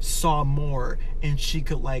saw more, and she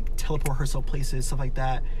could like teleport herself places, stuff like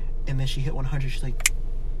that. And then she hit 100. She's like,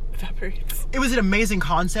 evaporates. It was an amazing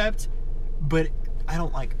concept, but I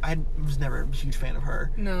was never a huge fan of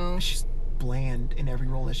her. No. She's bland in every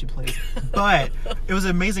role that she plays. But it was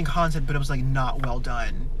an amazing concept, but it was like not well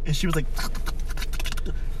done. And she was like,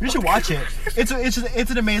 you should watch it.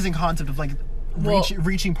 It's an amazing concept of like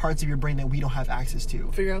reaching parts of your brain that we don't have access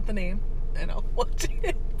to. Figure out the name and I'll watch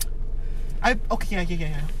it. Yeah. Okay,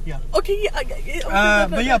 yeah.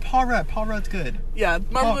 But yeah, Paul Rudd's good. Yeah,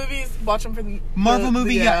 Marvel movies, watch them for the Marvel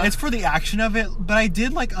movie. Yeah, it's for the action of it. But I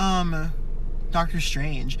did like Doctor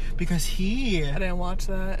Strange because I didn't watch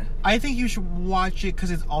that. I think you should watch it because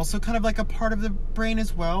it's also kind of like a part of the brain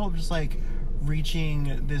as well, just like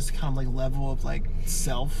reaching this kind of like level of like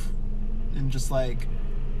self and just like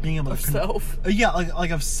being able to self. Yeah, like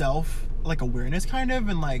of self, like awareness kind of,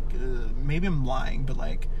 and like maybe I'm lying, but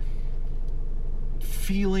like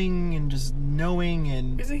feeling and just knowing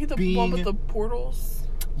and isn't he the being... one with the portals?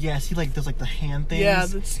 Yes, he like does like the hand things. Yeah,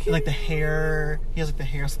 like the hair. He has like the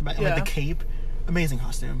hair and like the cape. Amazing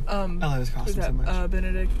costume. I love his costume so much.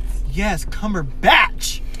 Benedict. Yes,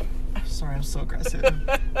 Cumberbatch. Sorry, I'm so aggressive.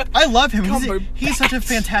 I love him. He's such a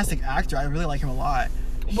fantastic actor. I really like him a lot.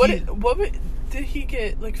 What did he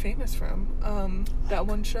get like famous from? That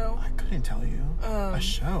one show? I couldn't tell you. A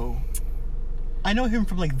show. I know him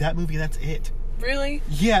from like that movie. That's it. Really?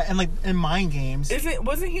 Yeah, and like in Mind Games.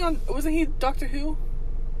 Wasn't he Doctor Who?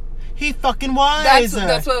 He fucking was.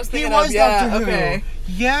 That's what I was thinking. He was Doctor Who. Okay.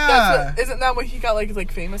 Yeah. Isn't that what he got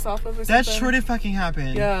like famous off of? Or something? That sure did fucking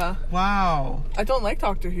happen. Yeah. Wow. I don't like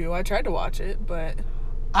Doctor Who. I tried to watch it, but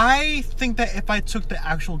I think that if I took the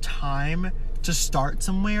actual time to start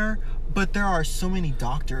somewhere, but there are so many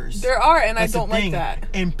doctors. There are, and I don't like that.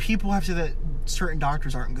 And people have said that certain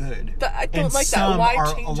doctors aren't good. I don't like that. Some Why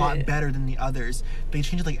are change a lot it? better than the others. They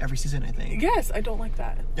change it like every season, I think. Yes, I don't like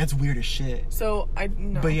that. That's weird as shit. So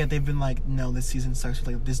no. But yeah, they've been like, no, this season sucks.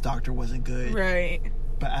 Like this doctor wasn't good. Right.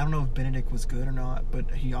 But I don't know if Benedict was good or not.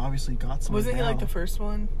 But he obviously got some. Wasn't he like the first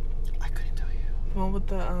one? I couldn't tell you. The one with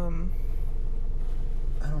the I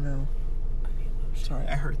don't know. I need Sorry,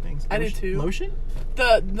 I heard things. I did too. Lotion?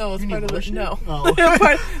 No, it's You part need of lotion? the no. Oh.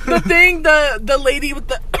 The lady with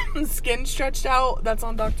the skin stretched out. That's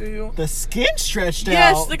on Doctor Who. The skin stretched out.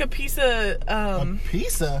 Yeah, she's like a piece of a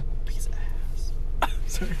piece of ass.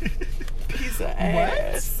 Sorry. piece of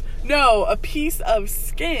ass. No, a piece of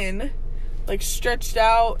skin, like stretched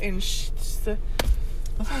out and.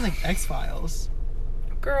 That sounds like X-Files.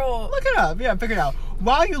 Girl, Look it up. Yeah, figure it out.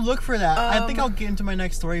 While you look for that, I think I'll get into my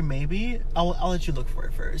next story. Maybe I'll let you look for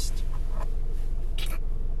it first.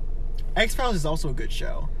 X-Files is also a good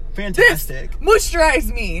show. Fantastic.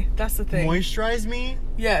 Moisturize me. That's the thing. Moisturize me.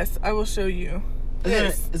 Yes, I will show you.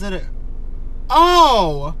 Is that a?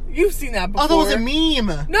 Oh, You've seen that before. I thought it was a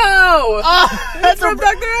meme. No. Oh, It's from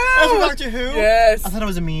Doctor Who. That's from Doctor Who. Yes. I thought it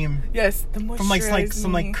was a meme Yes, the moisturize from like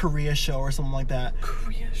some me. Korea show or something like that.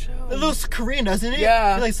 Korea show. It looks Korean, doesn't it?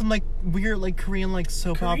 Yeah. Like some like weird like Korean like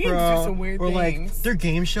soap Koreans opera. do some weird or like things. their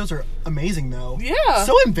game shows are amazing though. Yeah.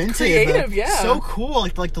 So inventive. Creative, yeah. So cool.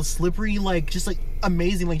 Like the slippery, like just like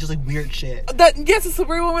amazing, like just like weird shit. Yes, it's the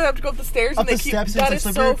weird one where they have to go up the stairs Up and they the keep. steps, That it's is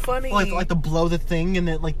like so slippery. funny. Like the blow the thing and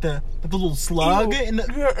then like the little slug Ew. and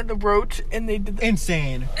the Yeah, and the roach and they did.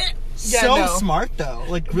 insane. Yeah, So no. smart though.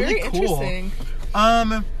 Like really Very cool. interesting.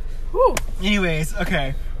 Whew. Anyways,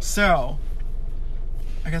 okay. So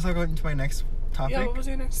I guess I'll go into my next topic. Yeah, what was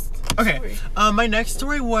your next Okay. story? My next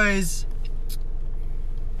story was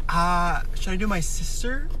should I do my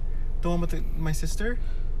sister? The one with my sister?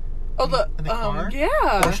 Oh, the in the car?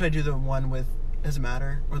 yeah. Or should I do the one with doesn't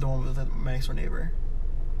matter? Or the one with my next door neighbor?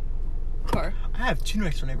 Car. I have two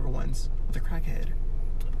next door neighbor ones with a crackhead.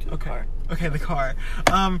 The car. Okay, the car.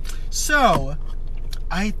 So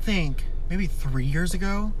I think maybe 3 years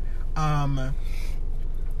ago,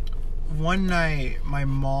 one night my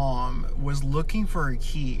mom was looking for her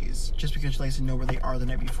keys just because she likes to know where they are the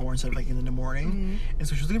night before instead of like in the morning. Mm-hmm. And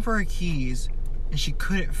so she was looking for her keys and she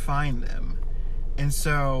couldn't find them. And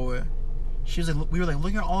so she was like, we were like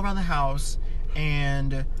looking all around the house,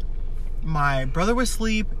 and my brother was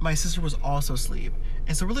asleep, my sister was also asleep.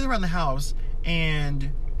 And so we're looking around the house,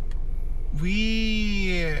 and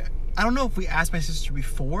I don't know if we asked my sister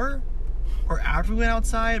before or after we went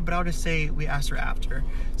outside, but I would just say we asked her after.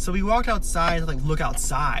 So we walked outside to like look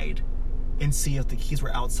outside and see if the keys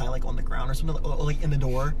were outside, like on the ground or something, or like in the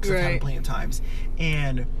door, because I've had Right. plenty of times.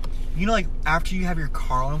 And you know, like after you have your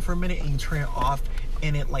car on for a minute and you turn it off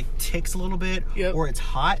and it like ticks a little bit, Yep. or it's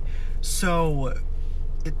hot. So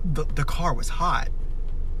the car was hot.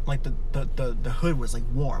 Like the hood was like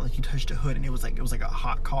warm. Like you touched the hood and it was like a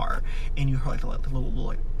hot car. And you heard like the little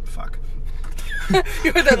like fuck.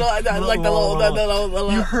 You heard the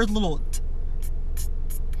little. You heard little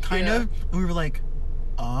kind Yeah. of, and we were like,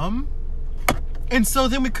 and so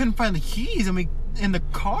then we couldn't find the keys, and the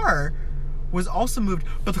car was also moved,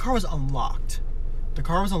 but the car was unlocked. The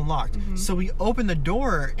car was unlocked. Mm-hmm. So we opened the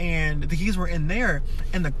door and the keys were in there,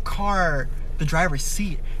 and the driver's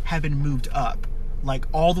seat had been moved up, like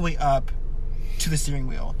all the way up to the steering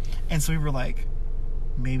wheel. And so we were like,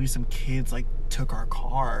 maybe some kids like took our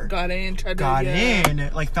car, Got got in,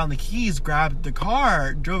 like found the keys, grabbed the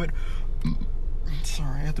car, drove it.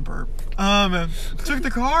 Sorry, I have to burp. Took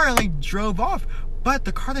the car and like drove off. But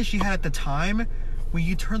the car that she had at the time, when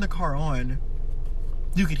you turn the car on,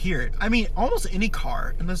 you could hear it. I mean, almost any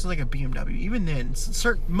car, unless it's like a BMW, even then,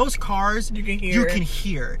 most cars You can you hear. can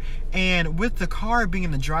hear. And with the car being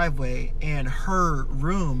in the driveway and her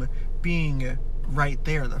room being right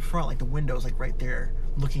there in the front, like the windows like right there,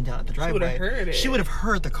 looking down at the driveway, would've heard it. she would have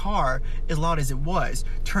heard the car as loud as it was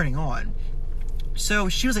turning on. So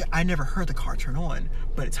she was like, I never heard the car turn on,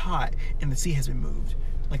 but it's hot and the seat has been moved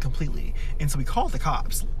like completely. And so we called the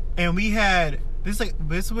cops, and we had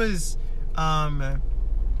this was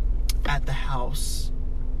at the house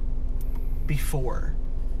before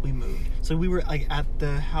we moved. So we were like at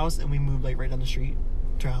the house and we moved like right down the street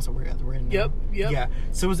to our house that we're in now. Yep. Yeah.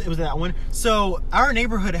 So it was that one. So our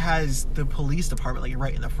neighborhood has the police department like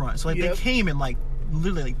right in the front. So like Yep. they came in like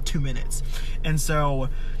literally like 2 minutes. And so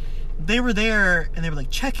they were there and they were like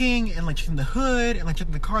checking the hood and like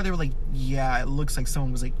checking the car. They were like, yeah, it looks like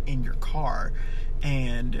someone was like in your car.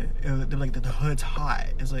 And they were like, the hood's hot.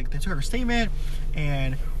 It's like, they took her statement,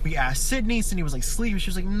 and we asked Sydney. Sydney was like sleeping. She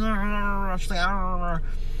was like, no. She's like, I don't know.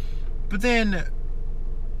 But then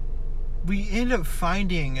we ended up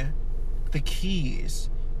finding the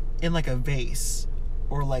keys in like a vase,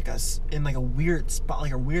 or like in like a weird spot,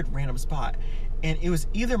 like a weird random spot. And it was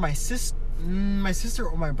either my sister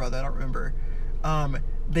or my brother, I don't remember.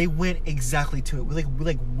 They went exactly to it. We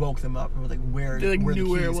woke them up and were like, where They, like, where knew the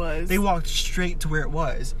where it keys? was. They walked straight to where it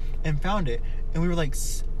was and found it. And we were like,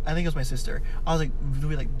 I think it was my sister. I was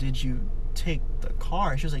like, did you take the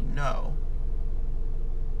car? And she was like, no.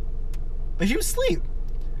 But she was asleep.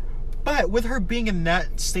 But with her being in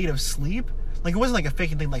that state of sleep, like, it wasn't like a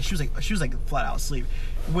faking thing. Like, she was like flat out asleep.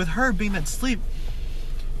 With her being that sleep,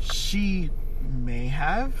 she may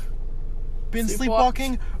have been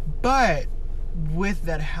sleepwalking. But with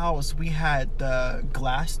that house, we had the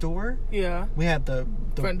glass door. Yeah. We had the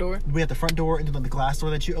front door. We had the front door and then the glass door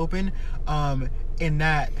that you open. And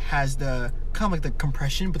that has the kind of like the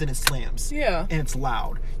compression, but then it slams. Yeah. And it's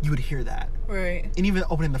loud. You would hear that. Right. And even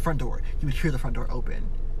opening the front door, you would hear the front door open.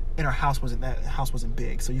 And our house wasn't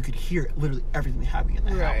big, so you could hear literally everything happening in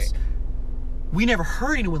the house. We never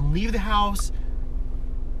heard anyone leave the house,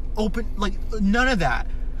 open, like, none of that.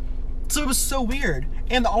 So it was so weird.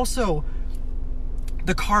 And also,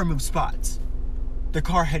 the car moved spots. The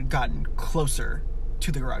car had gotten closer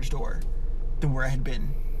to the garage door than where it had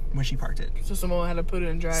been when she parked it. So someone had to put it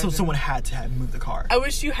in drive. So someone had to have moved the car. I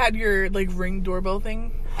wish you had your, like, Ring doorbell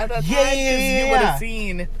thing at that time. Yeah. You would have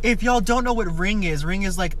seen. If y'all don't know what Ring is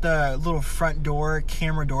like the little front door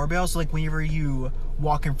camera doorbell. So, like, whenever you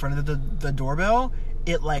walk in front of the doorbell,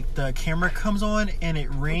 it, like, the camera comes on and it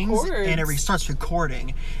rings and it starts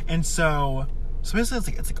recording. And so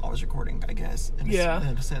basically it's like always recording, I guess. In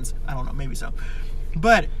a sense. I don't know, maybe so.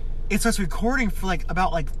 But it starts recording for like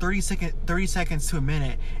about like 30 seconds to a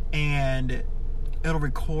minute, and it'll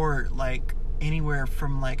record like anywhere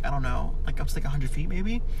from like, I don't know, like up to like 100 feet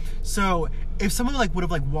maybe. So if someone like would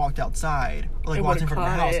have like walked outside or like walked in front of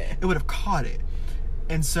the house, it would have caught it.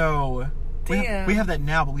 And so we have that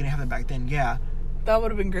now, but we didn't have that back then. Yeah, that would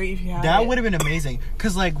have been great if you had that. Would have been amazing,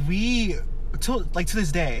 because like to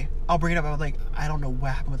this day I'll bring it up. I was like, I don't know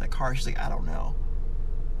what happened with that car. She's like, I don't know.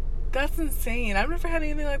 That's insane. I've never had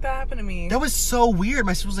anything like that happen to me. That was so weird.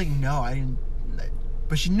 My sister was like, no, I didn't.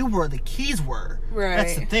 But she knew where the keys were. Right.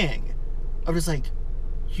 That's the thing. I was like,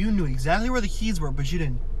 you knew exactly where the keys were, but you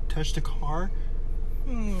didn't touch the car.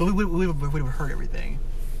 But we would have heard everything.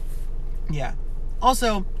 Yeah.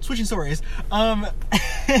 Also, switching stories. At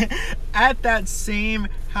that same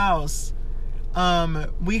house,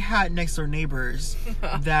 we had next door neighbors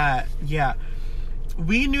that, yeah.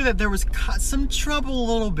 We knew that there was some trouble a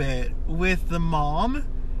little bit with the mom,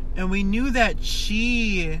 and we knew that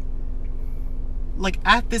she, like,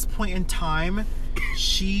 at this point in time,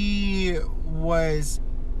 she was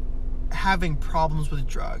having problems with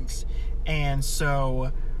drugs. And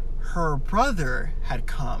so her brother had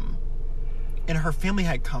come, and her family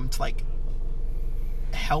had come to, like,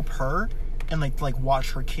 help her and, like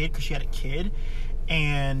watch her kid, because she had a kid,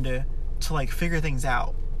 and to, like, figure things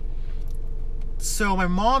out. So my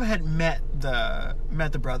mom had met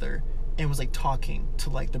the brother and was like talking to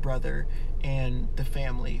like the brother and the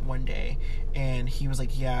family one day, and he was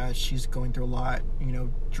like, yeah, she's going through a lot, you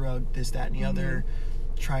know, drug, this, that, and the other,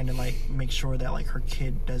 trying to like make sure that like her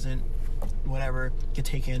kid doesn't whatever get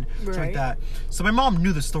taken, stuff like that. So my mom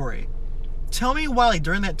knew the story. Tell me why, like,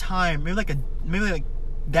 during that time, maybe like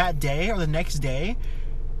that day or the next day,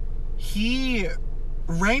 he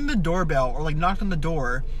rang the doorbell or like knocked on the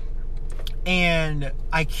door. And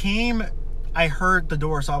I heard the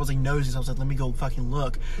door, so I was like nosy, so I was like, let me go fucking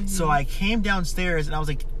look. So I came downstairs, and I was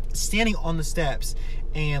like standing on the steps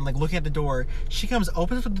and like looking at the door. She comes,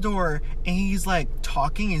 opens up the door, and he's like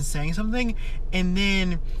talking and saying something, and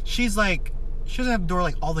then she's like, she doesn't have the door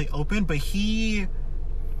like all the way open, but he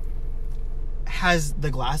has the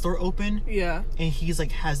glass door open. Yeah. And he's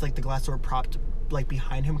like has like the glass door propped like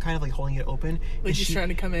behind him, kind of like holding it open. Like he's trying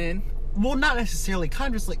to come in. Well, not necessarily,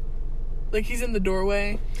 kind of just like he's in the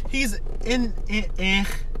doorway. He's not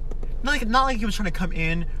like he was trying to come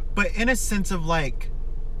in, but in a sense of like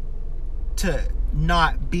to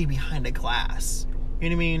not be behind a glass. You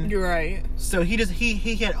know what I mean? You're right. So he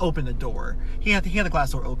had opened the door. He had the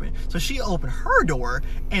glass door open. So she opened her door,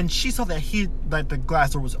 and she saw that the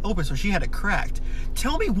glass door was open, so she had it cracked.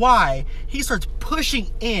 Tell me why he starts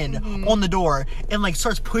pushing in on the door and like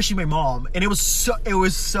starts pushing my mom, and it was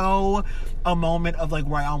so a moment of like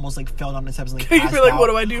where I almost like fell down the steps and like passed You're like, out. what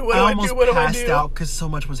do I do? What do I do? What do I do? Passed out because so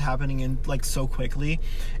much was happening and like so quickly,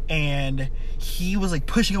 and he was like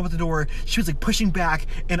pushing up with the door. She was like pushing back,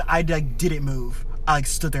 and I like didn't move. I like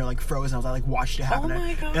stood there like frozen. I like watched it happen. Oh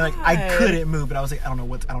my God. And like I couldn't move, but I was like, I don't know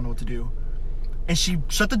what to do. And she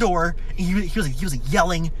shut the door, and he was like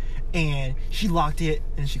yelling, and she locked it,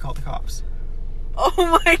 and she called the cops.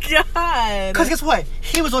 Oh my God. Cause guess what?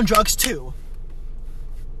 He was on drugs too.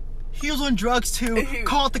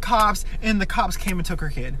 Called the cops, and the cops came and took her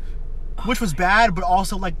kid. Which was bad, but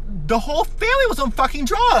also like the whole family was on fucking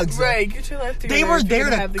drugs. Right, get your life together. They were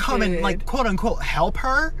there to come and like quote unquote help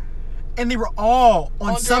her. And they were all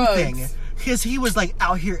on something. Because he was like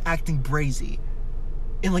out here acting brazy.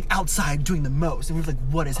 And like outside doing the most. And we were like,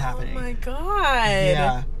 what is happening? Oh my God.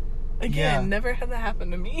 Yeah. Again, never had that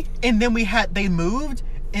happen to me. And then they moved,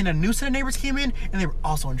 and a new set of neighbors came in, and they were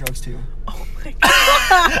also on drugs too. Oh my God.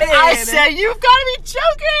 I said, you've got to be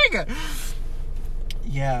joking!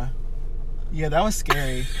 Yeah. Yeah, that was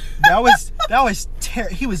scary. That was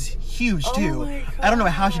he was huge too. Oh my God. I don't know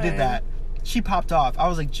how she did that. She popped off. I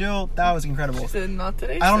was like, Jill, that was incredible. She said, not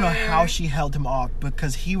today, I don't know sir. how she held him off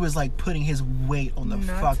because he was like putting his weight on the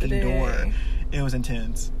Not fucking today. door. It was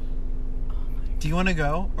intense. Do you want to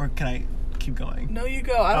go or can I keep going? No, you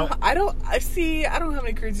go. I don't have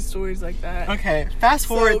any crazy stories like that. Okay, fast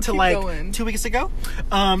forward to keep like going. 2 weeks ago.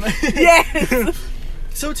 Yes.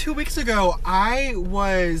 So 2 weeks ago, I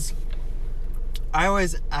was at,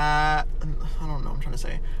 I don't know what I'm trying to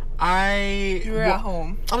say. You were at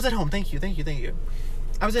home. I was at home. Thank you.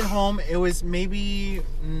 I was at home. It was maybe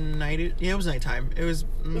night. Yeah, it was nighttime. It was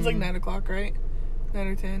like 9 o'clock, right? 9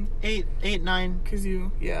 or 10? 8, 9. Cause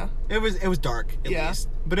yeah. It was dark at least.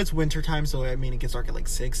 But it's winter time, so I mean it gets dark at like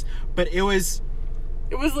 6. But it was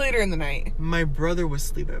later in the night. my brother was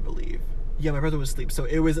asleep, I believe. Yeah, my brother was asleep. So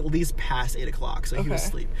it was at least past 8 o'clock. So he was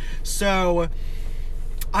asleep. So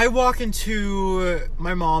I walk into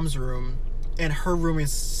my mom's room, and her room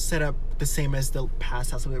is set up the same as the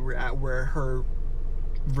past house that we were at, where her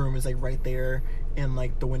room is like right there, and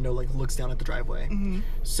like the window like looks down at the driveway. Mm-hmm.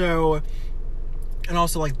 So, and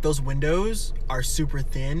also like those windows are super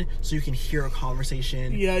thin, so you can hear a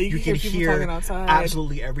conversation. Yeah, you can hear people talking outside.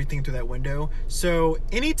 Absolutely everything through that window. So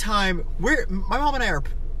anytime my mom and I are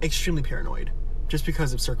extremely paranoid. Just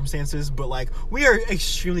because of circumstances, but like we are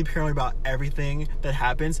extremely paranoid about everything that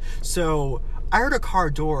happens. So I heard a car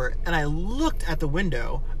door, and I looked at the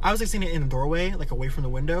window. I was like seeing it in the doorway, like away from the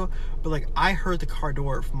window, but like I heard the car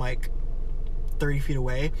door from like 30 feet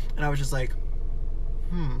away, and I was just like,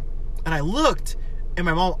 And I looked, and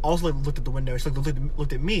my mom also like looked at the window. She like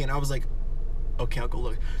looked at me, and I was like, okay, I'll go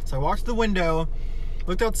look. So I walked to the window,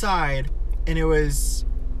 looked outside, and it was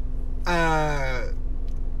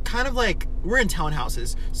kind of like, we're in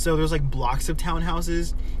townhouses, so there's like blocks of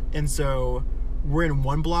townhouses, and so we're in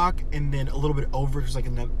one block, and then a little bit over there's like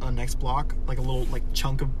a next block, like a little like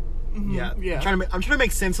chunk of yeah. I'm trying to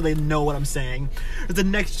make sense so they know what I'm saying. There's the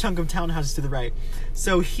next chunk of townhouses to the right.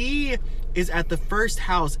 So he is at the first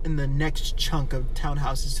house in the next chunk of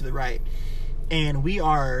townhouses to the right, and we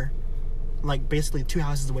are like basically 2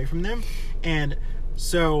 houses away from them. And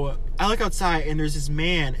so I look outside, and there's this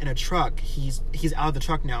man in a truck. He's out of the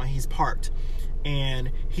truck now. He's parked,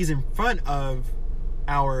 and he's in front of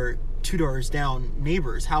our 2 doors down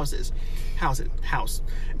neighbors' house.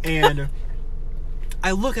 And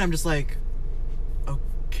I look, and I'm just like,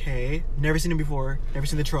 okay, never seen him before, never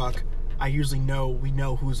seen the truck. We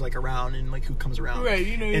know who's like around and like who comes around. Right,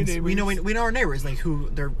 you know your neighbors. We know our neighbors, like who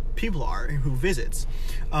their people are and who visits.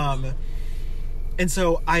 And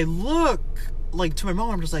so I look like to my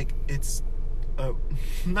mom, I'm just like, it's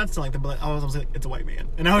not something like that, but I was like, it's a white man.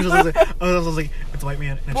 And I was just like, it's a white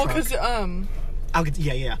man in a truck. Well, because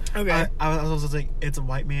yeah. Okay. I was like, it's a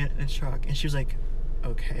white man in a truck. And she was like,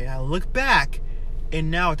 okay. I look back, and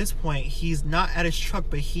now at this point, he's not at his truck,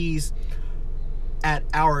 but he's at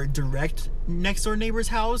our direct next door neighbor's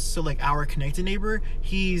house. So like our connected neighbor,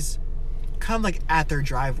 he's kind of like at their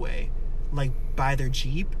driveway, like by their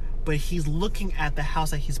Jeep, but he's looking at the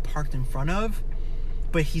house that he's parked in front of,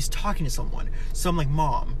 but he's talking to someone. So I'm like,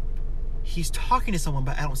 Mom, he's talking to someone,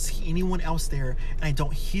 but I don't see anyone else there, and I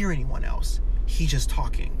don't hear anyone else. He's just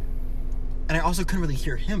talking. And I also couldn't really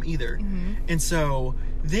hear him either. Mm-hmm. And so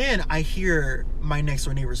then I hear my next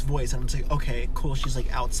door neighbor's voice, and I'm like, okay, cool, she's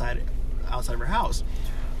like outside of her house.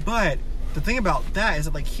 But the thing about that is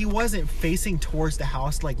that like he wasn't facing towards the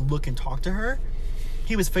house to like look and talk to her.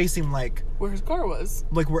 He was facing like where his car was.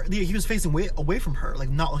 Like where he was facing away from her, like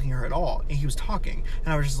not looking at her at all. And he was talking.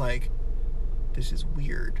 And I was just like, this is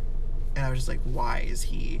weird. And I was just like, why is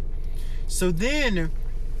he? So then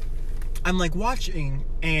I'm like watching,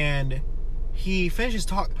 and he finishes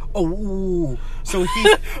talk. So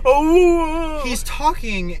he's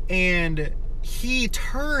talking, and he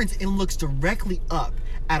turns and looks directly up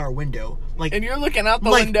at our window, like, and you're looking out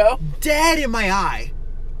the window, dead in my eye.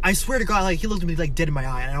 I swear to God, like he looked at me like dead in my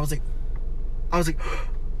eye, and I was like,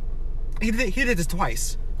 he did this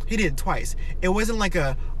twice. He did it twice. It wasn't like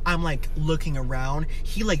I'm like looking around.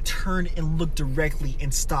 He like turned and looked directly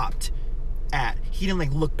and stopped at. He didn't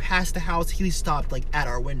like look past the house. He stopped like at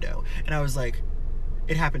our window, and I was like,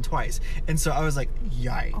 it happened twice. And so I was like,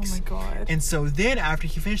 yikes. Oh my God. And so then after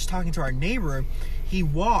he finished talking to our neighbor, he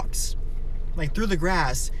walks like through the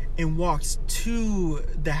grass and walks to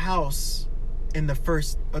the house in the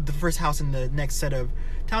first house in the next set of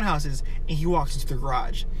townhouses, and he walks into the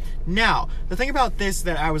garage. Now, the thing about this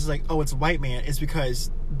that I was like, oh, it's a white man, is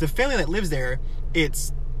because the family that lives there,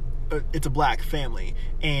 it's a black family,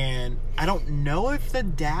 and I don't know if the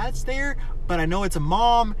dad's there, but I know it's a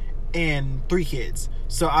mom and 3 kids.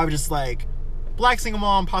 So I was just like, black single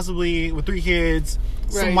mom, possibly with 3 kids,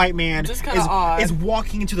 some white man just kind of odd. Is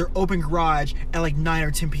walking into their open garage at like 9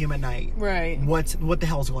 or 10 p.m. at night. Right. What the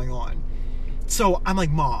hell is going on? So I'm like,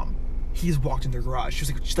 Mom, he's walked in their garage.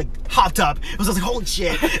 She's like hopped up. I was like, holy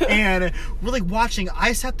shit. And we're like watching.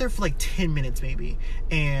 I sat there for like 10 minutes maybe,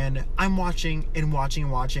 and I'm watching and watching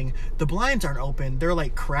and watching. The blinds aren't open. They're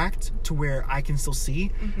like cracked to where I can still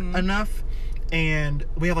see enough. And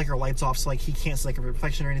we have like our lights off, so like he can't see like a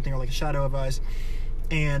reflection or anything, or like a shadow of us.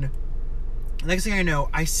 And the next thing I know,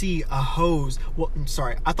 I see a hose. Well, I'm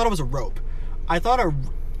sorry, I thought it was a rope. I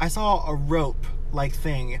saw a rope like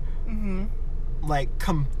thing, like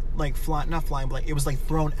come like fly, not flying, but like it was like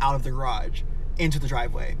thrown out of the garage into the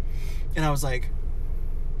driveway. And I was like,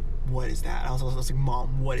 what is that? I was like,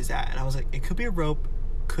 Mom, what is that? And I was like, it could be a rope,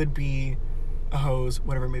 could be a hose,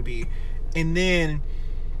 whatever it may be. And then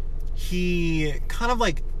he kind of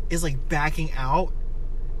like is like backing out,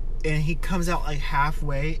 and he comes out like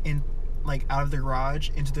halfway in, like out of the garage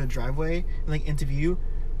into the driveway and like into view,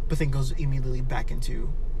 but then goes immediately back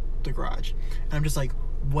into the garage. And I'm just like,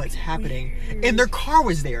 what's happening? Weird. And their car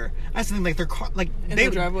was there. I said, like their car, like in the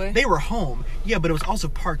driveway? They were home, yeah, but it was also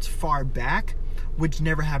parked far back, which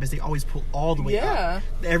never happens. They always pull all the way up.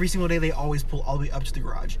 Every single day they always pull all the way up to the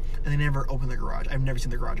garage, and they never open the garage. I've never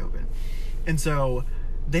seen the garage open. And so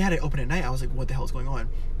they had it open at night. I was like, what the hell is going on?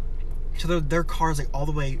 So their car's like all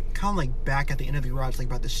the way, kind of like back at the end of the garage, like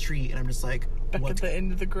by the street. And I'm just like, back at the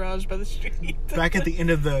end of the garage by the street. Back at the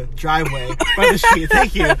end of the driveway by the street.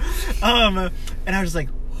 Thank you. And I was just like,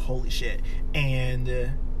 holy shit.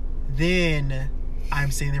 And then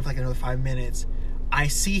I'm sitting there for like another 5 minutes. I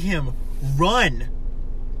see him run.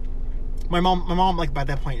 My mom, like by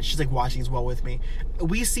that point, she's like watching as well with me.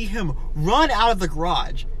 We see him run out of the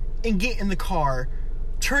garage and get in the car,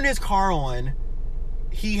 turn his car on.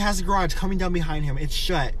 He has the garage coming down behind him. It's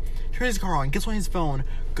shut. Turns his car on, gets on his phone,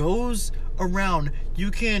 goes around.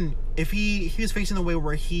 You can, if he was facing the way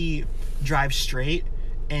where he drives straight,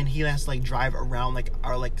 and he has to like drive around like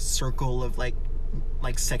our like circle of like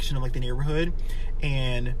section of like the neighborhood,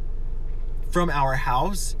 and from our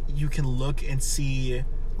house you can look and see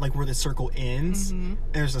like where the circle ends.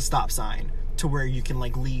 There's a stop sign to where you can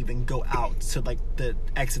like leave and go out to like the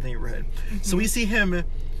exit the neighborhood. So we see him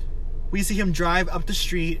drive up the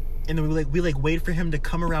street, and then we wait for him to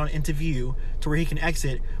come around into view to where he can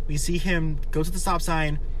exit. We see him go to the stop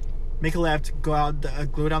sign, make a left, go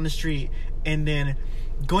down the street, and then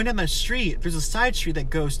going down the street, there's a side street that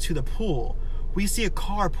goes to the pool. We see a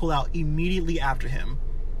car pull out immediately after him,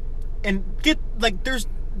 and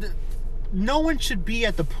no one should be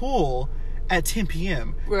at the pool at 10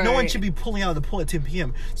 p.m. Right. No one should be pulling out of the pool at 10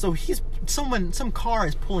 p.m. So some car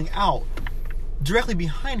is pulling out directly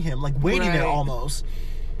behind him, like waiting there almost,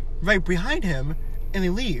 right behind him, and they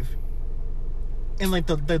leave. And like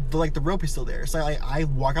the rope is still there. So I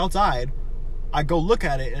walk outside, I go look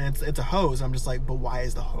at it, and it's a hose. I'm just like, but why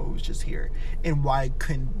is the hose just here? And why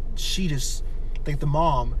couldn't she just, like the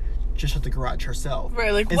mom, just shut the garage herself?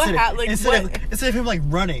 Right, like instead of him like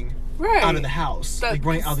running out of the house, like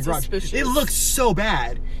running out of the garage. Suspicious. It looked so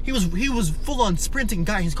bad. He was full on sprinting,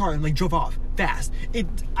 got in his car and like drove off fast. And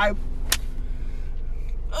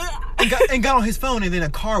got on his phone, and then a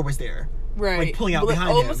car was there, right, like pulling out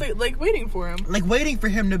behind almost him, like waiting for him, like waiting for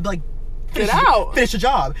him to like finish the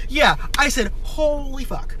job. Yeah, I said, holy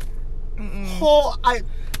fuck.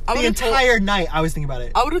 The entire night I was thinking about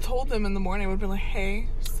it. I would have told them in the morning. I would have been like, hey,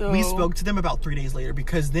 so we spoke to them about 3 days later,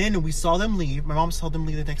 because then we saw them leave. My mom saw them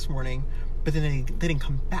leave the next morning, but then they didn't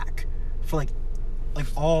come back for like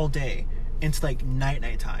all day into like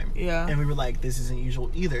night time. Yeah. And we were like, this isn't usual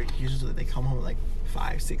either. Usually they come home at like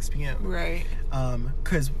 5-6 p.m. Right.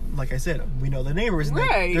 Because like I said, we know the neighbors, and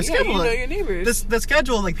right. their schedule, you know your neighbors. The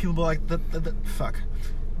schedule, like people like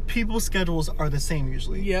people's schedules are the same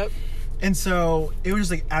usually. Yep. And so it was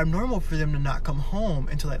just like abnormal for them to not come home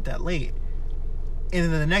until that late. And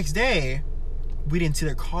then the next day, we didn't see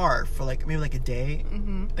their car for like maybe like a day,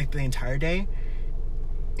 like the entire day.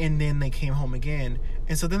 And then they came home again.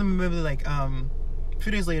 And so then maybe like a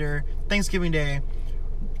few days later, Thanksgiving Day,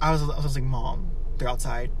 I was like, Mom, they're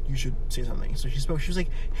outside. You should say something. So she spoke. She was like,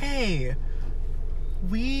 hey,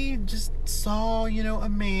 we just saw, a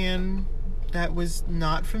man that was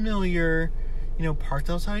not familiar, parked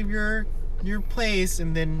outside of your your place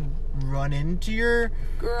and then run into your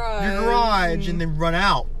garage and then run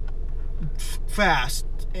out fast.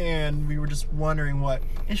 And we were just wondering what.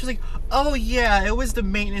 And she was like, oh yeah, it was the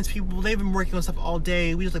maintenance people. They've been working on stuff all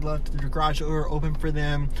day. We just like left the garage door open for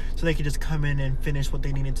them so they could just come in and finish what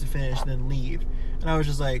they needed to finish and then leave. And I was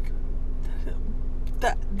just like,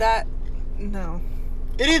 no.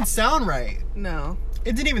 It didn't sound right. No.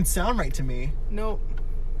 It didn't even sound right to me. Nope.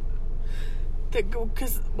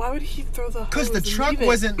 Because why would he throw the hose? Because the truck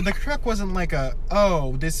wasn't like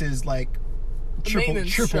this is like triple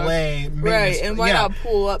A maintenance. Right, and why not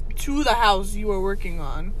pull up to the house you were working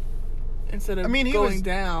on instead of going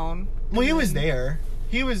down? Well, he was there.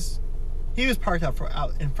 He was parked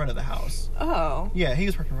out in front of the house. Oh. Yeah, he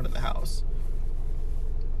was parked in front of the house.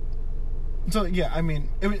 So yeah, I mean,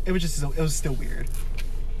 it was still weird.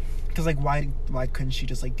 Because like, why couldn't she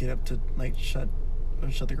just like get up to like shut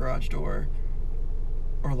the garage door?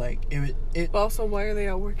 Or like it. But also, why are they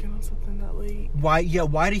out working on something that late?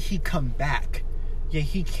 Why did he come back? Yeah,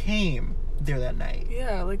 he came there that night.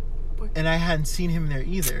 Yeah, like. And I hadn't seen him there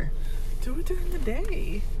either. Do it during the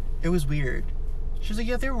day. It was weird. She was like,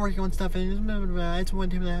 yeah, they were working on stuff, and I just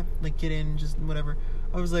wanted him to like get in, just whatever.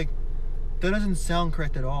 I was like, that doesn't sound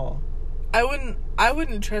correct at all. I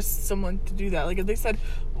wouldn't trust someone to do that. Like if they said,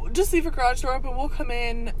 just leave your garage door open, we'll come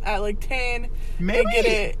in at like 10 maybe, and get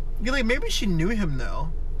it. Like maybe she knew him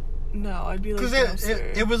though. No, I'd be like, because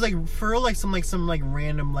it was like for like some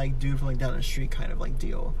random like dude from like down the street kind of like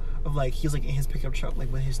deal of like he's like in his pickup truck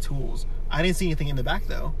like with his tools. I didn't see anything in the back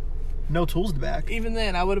though. No tools in the back. Even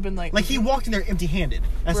then, I would have been like he walked in there empty-handed.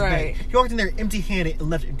 That's right. The thing. He walked in there empty-handed and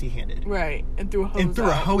left empty-handed. Right, and threw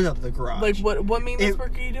a hose out of the garage. Like what maintenance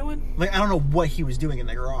work are you doing? Like I don't know what he was doing in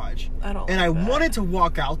the garage. I wanted to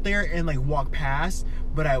walk out there and like walk past,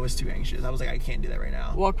 but I was too anxious. I was like, I can't do that right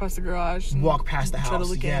now. Walk past the garage. Walk past the house. Try to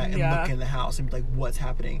look in. Look in the house and be like, what's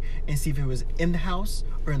happening, and see if it was in the house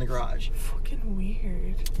or in the garage. Fucking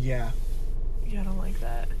weird. Yeah. Yeah, I don't like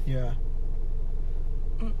that. Yeah.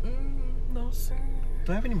 No, sir.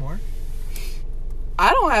 Do I have any more?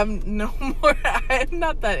 I don't have no more. I'm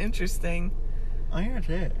not that interesting. Oh, yeah, that's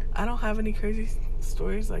it. I don't have any crazy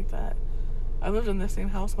stories like that. I lived in the same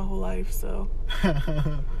house my whole life, so.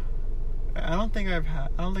 I don't think I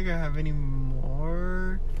have any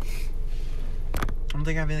more. I don't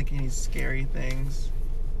think I have like any scary things.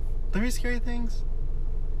 Are there any scary things?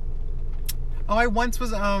 Oh, I once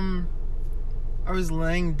was I was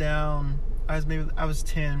laying down. I was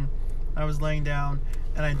 10. I was laying down,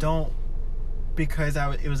 and I don't, because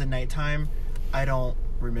it was at nighttime, I don't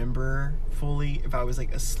remember fully if I was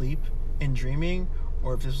like asleep and dreaming,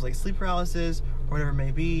 or if this was like sleep paralysis or whatever it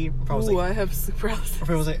may be. If I was I have sleep paralysis.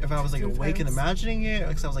 If I was like awake and imagining it,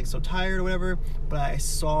 because I was like so tired or whatever. But I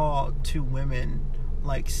saw two women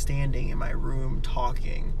like standing in my room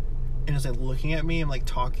talking, and just like looking at me and like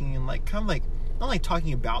talking and like kind of like not like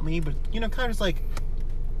talking about me, but kind of just like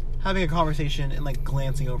having a conversation and like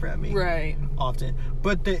glancing over at me. Right. Often.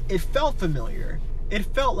 But it felt familiar. It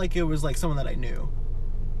felt like it was like someone that I knew.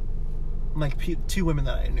 Like two women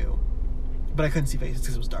that I knew. But I couldn't see faces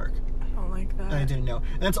because it was dark. I don't like that. And I didn't know.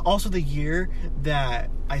 And that's also the year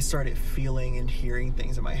that I started feeling and hearing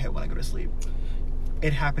things in my head when I go to sleep.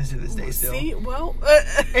 It happens to this day still. See? Well...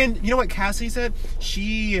 And you know what Cassie said?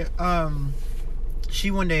 She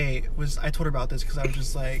one day I told her about this because I was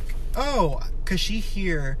just like, oh, because she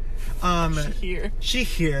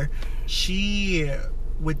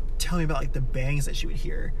would tell me about like the bangs that she would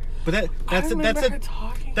hear. But that's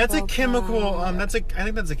a chemical I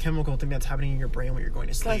think that's a chemical thing that's happening in your brain when you're going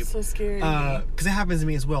to sleep. That's so scary. Because it happens to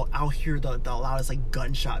me as well. I'll hear the loudest like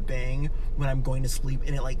gunshot bang when I'm going to sleep,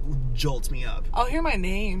 and it like jolts me up. I'll hear my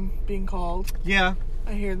name being called. Yeah.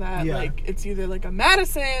 I hear that. Yeah. Like it's either like a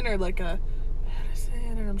Madison or like a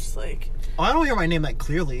Madison, and I'm just like, oh, I don't hear my name that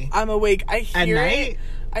clearly. I'm awake. I hear at night?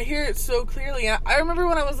 I hear it so clearly. I remember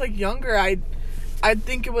when I was like younger, I'd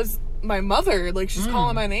think it was my mother, like she's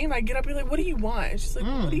calling my name. I get up and be like, what do you want? And she's like,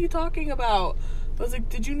 what are you talking about? I was like,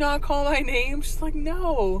 did you not call my name? She's like,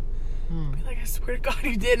 no. I'd be like, I swear to God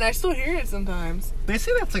you did. And I still hear it sometimes. They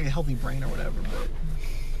say that's like a healthy brain or whatever,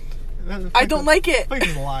 but I don't like it.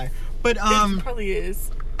 It's a lie. But it probably is.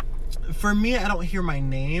 For me, I don't hear my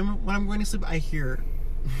name when I'm going to sleep. I hear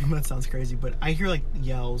that sounds crazy, but I hear like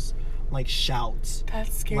yells, like shouts.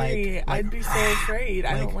 That's scary. Like, I'd be so afraid.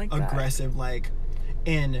 I don't like that. Aggressive, like,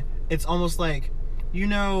 and it's almost like,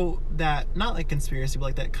 that, not like conspiracy, but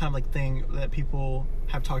like that kind of like thing that people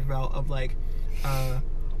have talked about of like,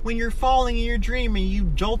 when you're falling in your dream and you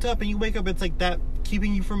jolt up and you wake up, it's like that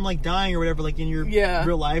keeping you from like dying or whatever, like in your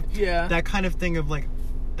real life. Yeah. That kind of thing of like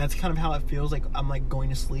that's kind of how it feels. Like I'm like going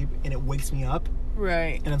to sleep and it wakes me up,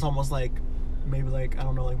 Right. and it's almost like maybe like I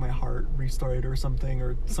don't know, like my heart restarted or something,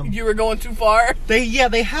 or some. You were going too far. They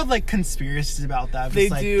have like conspiracies about that. They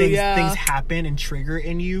It's like do, things, yeah. things happen and trigger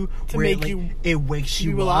in you To where make it wakes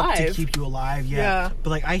you up alive. to keep you alive. Yeah. But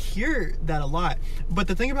like I hear that a lot. But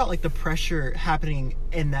the thing about like the pressure happening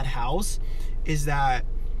in that house is that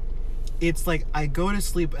it's like I go to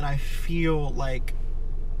sleep and I feel like,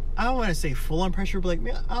 I don't want to say full on pressure, but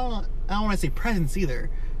like I don't want to say presence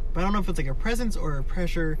either. But I don't know if it's like a presence or a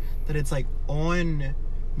pressure that it's like on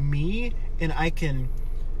me, and I can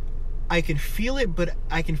feel it, but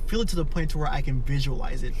I can feel it to the point to where I can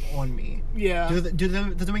visualize it on me. Yeah. Does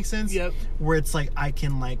that make sense? Yep. Where it's like I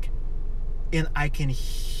can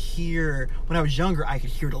hear, when I was younger, I could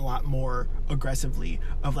hear it a lot more aggressively,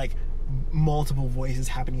 of like multiple voices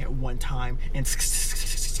happening at one time, and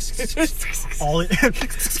all it,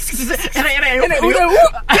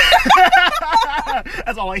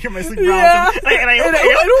 that's all I hear in my sleep paralysis.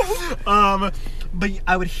 But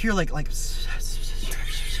I would hear like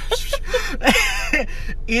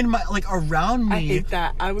in my, like around me. I hate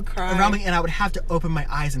that. I would cry. Around me, and I would have to open my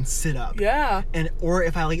eyes and sit up. Yeah. Or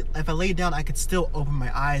if I lay down, I could still open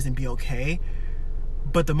my eyes and be okay.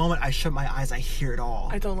 But the moment I shut my eyes, I hear it all.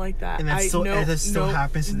 I don't like that. And that still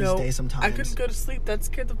happens to this day sometimes. I couldn't go to sleep. That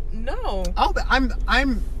scared the... No.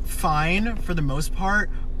 I'm fine for the most part,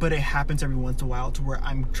 but it happens every once in a while to where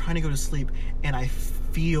I'm trying to go to sleep and I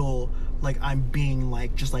feel like I'm being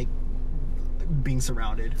like, just like being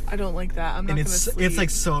surrounded. I don't like that. I'm not and gonna sleep. it's like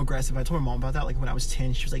so aggressive. I told my mom about that like when I was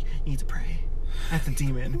 10. She was like, you need to pray. That's a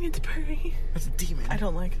demon. You need to pray. That's a demon. I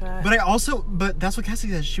don't like that. But that's what Cassie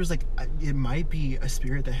said. She was like, it might be a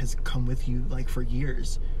spirit that has come with you like for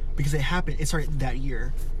years, because it started that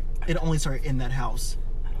year. It only started in that house,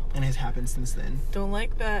 and has happened since then. Don't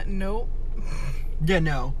like that. Nope. Yeah,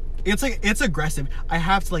 no. It's like, it's aggressive. I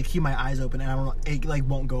have to like keep my eyes open, and I don't know, it like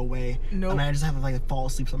won't go away. Nope. And I just have to like fall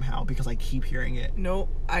asleep somehow because I keep hearing it. Nope.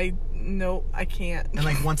 I can't. And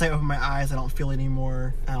like once I open my eyes, I don't feel it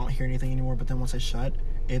anymore. I don't hear anything anymore. But then once I shut,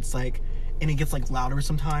 it's like, and it gets like louder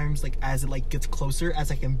sometimes, like as it like gets closer,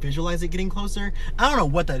 as I can visualize it getting closer. I don't know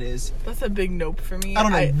what that is. That's a big nope for me. I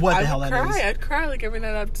don't know what the hell that is. I'd cry like every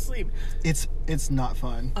night after sleep. It's not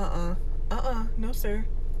fun. No sir.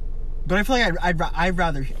 But I feel like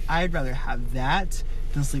I'd rather have that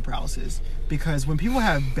than sleep paralysis, because when people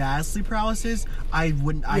have bad sleep paralysis, I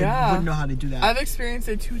wouldn't know how to do that. I've experienced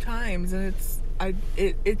it 2 times, and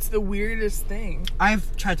it's the weirdest thing.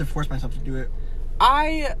 I've tried to force myself to do it.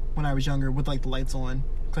 When I was younger, with like the lights on,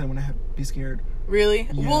 because I didn't want to be scared. Really?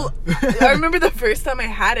 Yeah. Well, I remember the first time I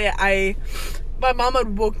had it, my mom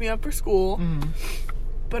had woke me up for school. Mm-hmm.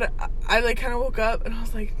 But I like kind of woke up and I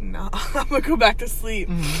was like, nah, I'm gonna go back to sleep.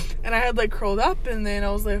 Mm-hmm. And I had like curled up, and then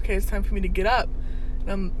I was like, okay, it's time for me to get up.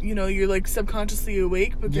 And you're like subconsciously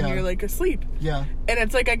awake, but then you're like asleep. Yeah. And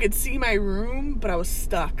it's like I could see my room, but I was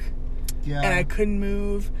stuck. Yeah. And I couldn't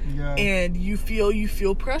move. Yeah. And you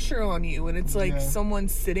feel pressure on you, and it's like someone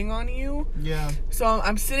sitting on you. Yeah. So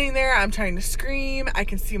I'm sitting there, I'm trying to scream, I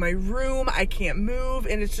can see my room, I can't move,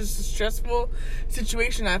 and it's just a stressful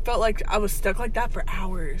situation. I felt like I was stuck like that for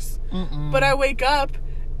hours. But I wake up,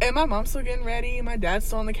 and my mom's still getting ready, and my dad's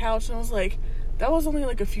still on the couch, and I was like, that was only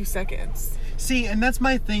like a few seconds. See, and that's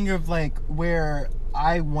my thing of like where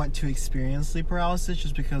I want to experience sleep paralysis,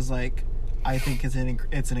 just because like I think it's an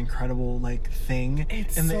incredible like thing.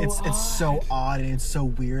 It's so odd and it's so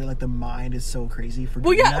weird. Like the mind is so crazy for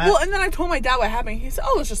doing that. Well, and then I told my dad what happened. He said,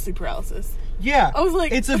 "Oh, it's just sleep paralysis." Yeah, I was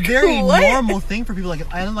like, it's a very normal thing for people.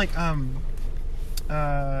 Like I don't like I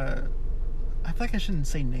feel like I shouldn't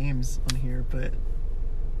say names on here, but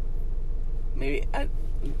maybe I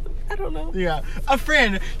don't know. Yeah, a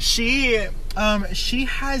friend. She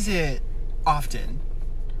has it often,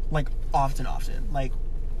 like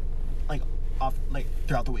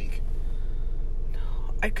throughout the week.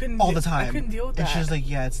 I couldn't all the time. I couldn't deal with that. And she's like,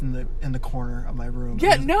 yeah, it's in the corner of my room.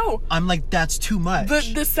 Yeah, no. I'm like, that's too much.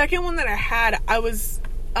 The second one that I had, I was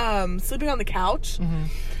sleeping on the couch. Mm-hmm.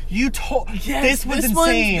 You told this was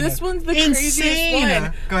insane. This one's the craziest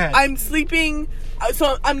one. Go ahead. I'm sleeping,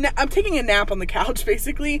 so I'm taking a nap on the couch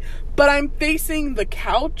basically, but I'm facing the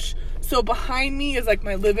couch. So behind me is like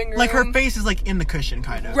my living room. Like her face is like in the cushion,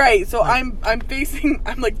 kind of. Right. So I'm facing.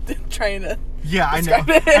 I'm like trying to. Yeah, I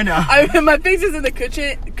know. My face is in the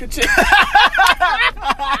cushion. In the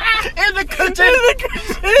cushion.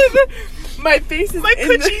 My face is My in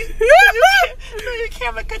coochie. You can't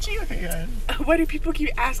have my coochie. Okay, yeah. Why do people keep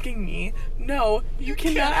asking me? No, you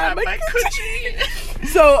cannot have my coochie. coochie.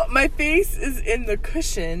 So my face is in the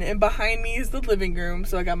cushion, and behind me is the living room.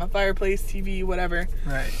 So I got my fireplace, TV, whatever.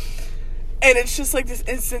 Right. And it's just like this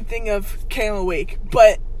instant thing of, okay, I'm awake.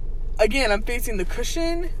 But again, I'm facing the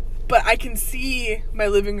cushion, but I can see my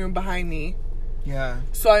living room behind me. Yeah.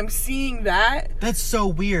 So I'm seeing that. That's so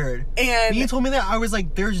weird. And when you told me that, I was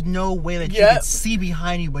like, there's no way that you could see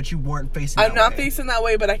behind you, but you weren't facing that way. I'm not facing that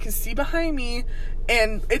way, but I can see behind me.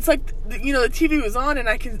 And it's like, you know, the TV was on, and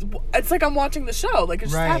it's like I'm watching the show. Like,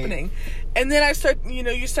 it's just happening. And then I start, you know,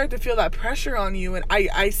 you start to feel that pressure on you. And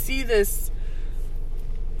I see this,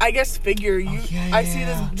 I guess, figure. I see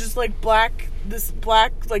this just like black,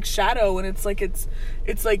 like shadow. And it's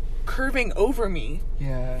like curving over me.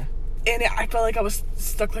 Yeah. And I felt like I was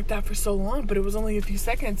stuck like that for so long, but it was only a few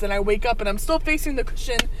seconds. And I wake up, and I'm still facing the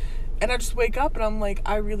cushion. And I just wake up, and I'm like,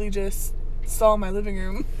 I really just saw my living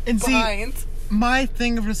room behind. See, my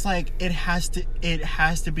thing of just like, it has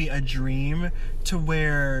to be a dream to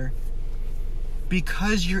where,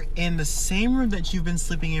 because you're in the same room that you've been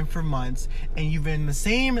sleeping in for months, and you've been in the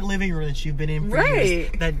same living room that you've been in for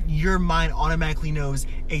years, that your mind automatically knows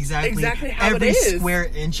exactly how every it is. square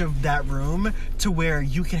inch of that room, to where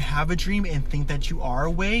you can have a dream and think that you are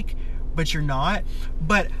awake, but you're not.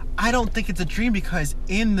 But I don't think it's a dream, because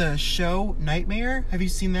in the show Nightmare, have you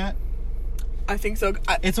seen that? I think so.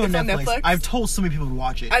 It's on Netflix. I've told so many people to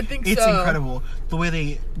watch it. I think it's incredible the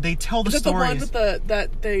way they tell the stories. Is it the one with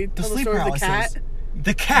that they tell the story of the cat?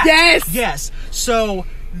 The cat. Yes. So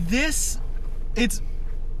it's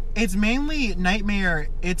mainly Nightmare.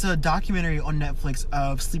 It's a documentary on Netflix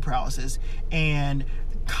of sleep paralysis, and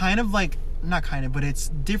but it's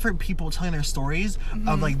different people telling their stories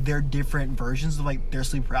of like their different versions of like their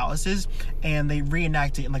sleep paralysis, and they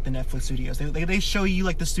reenact it in like the Netflix studios. They show you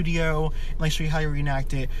like the studio and like show you how you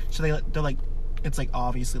reenact it. So they're like, it's like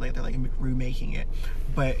obviously like they're like remaking it,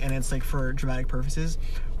 and it's like for dramatic purposes.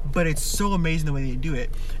 But it's so amazing the way they do it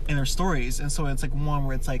in their stories. And so it's like one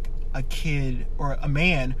where it's like a kid or a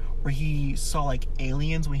man where he saw like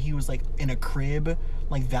aliens when he was like in a crib,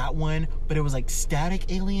 like that one, but it was like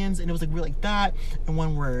static aliens, and it was like really like that. And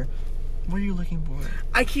one where, what are you looking for?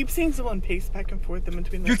 I keep seeing someone pace back and forth in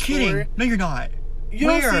between the You're kidding. No, you're not. You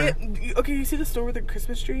don't see it? Okay, you see the store with the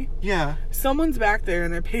Christmas tree? Yeah. Someone's back there,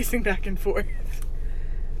 and they're pacing back and forth.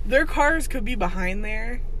 Their cars could be behind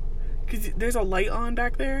there, because there's a light on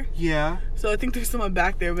back there. Yeah. So I think there's someone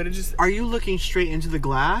back there, but it just... Are you looking straight into the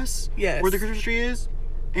glass? Yes. Where the Christmas tree is?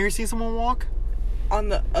 And you're seeing someone walk? On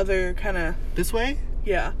the other kind of... This way?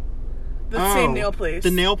 Yeah. The same nail place.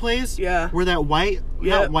 The nail place? Yeah. Where that white...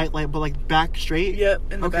 Not white light, but like back straight?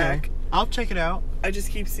 Yep, in the back. I'll check it out. I just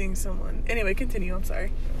keep seeing someone. Anyway, continue. I'm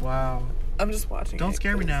sorry. Wow. I'm just watching. Don't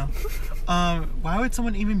scare me now. Why would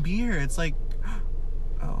someone even be here? It's like...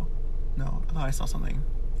 Oh. No. I thought I saw something.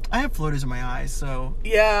 I have floaters in my eyes, so...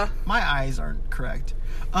 Yeah. My eyes aren't correct.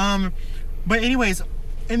 But anyways,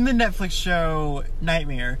 in the Netflix show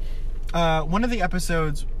Nightmare, one of the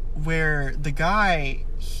episodes where the guy,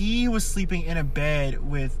 he was sleeping in a bed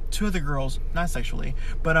with two other girls, not sexually,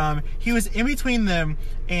 but he was in between them,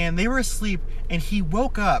 and they were asleep, and he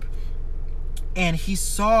woke up, and he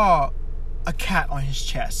saw a cat on his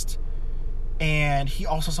chest, and he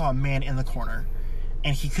also saw a man in the corner,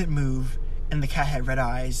 and he couldn't move, and the cat had red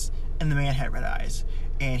eyes, and the man had red eyes,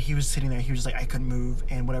 and he was sitting there, he was just like, I couldn't move,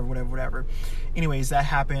 and whatever. Anyways, that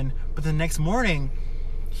happened, but the next morning,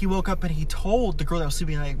 he woke up and he told the girl that was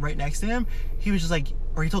sleeping like right next to him, he was just like,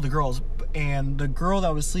 or he told the girls, and the girl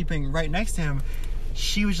that was sleeping right next to him,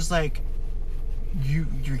 she was just like,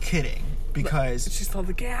 you're kidding, because she saw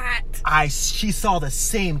the cat. She saw the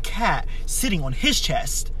same cat sitting on his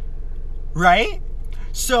chest, right?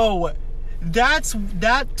 So that's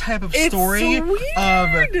that type of story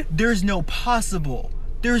of there's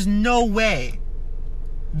no way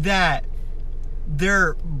that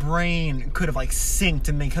their brain could have like synced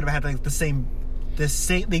and they could have had like the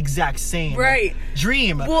exact same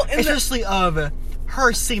dream. Well, especially of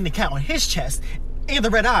her seeing the cat on his chest and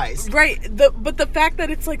the red eyes. Right. But the fact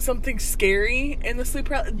that it's like something scary in the sleep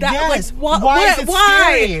paralysis. Yes. Like, why is it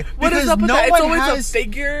scary? What is up with that? It's always a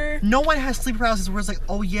figure. No one has sleep paralysis where it's like,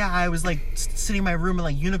 oh yeah, I was like sitting in my room and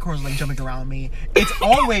like unicorns were like jumping around me. It's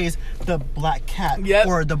always the black cat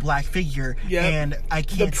or the black figure. And I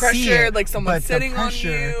can't see the pressure, it, like someone sitting on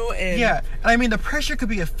you. And I mean, the pressure could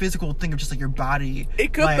be a physical thing of just like your body.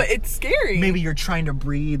 It could, like, but it's scary. Maybe you're trying to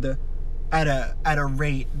breathe at a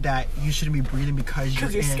rate that you shouldn't be breathing because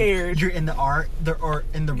you're scared. You're in the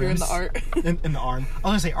in the REM in the arm.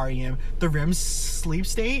 I was gonna say REM, the REM sleep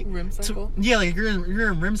state. REM cycle. So, yeah, like you're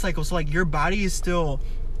in REM cycle, so like your body is still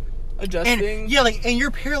adjusting. And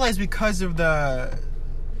you're paralyzed because of the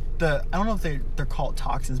I don't know if they're called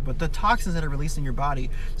toxins, but the toxins that are released in your body.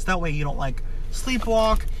 So that way you don't like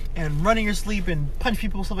sleepwalk and run in your sleep and punch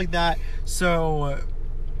people, stuff like that. So.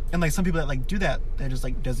 And like some people that like do that just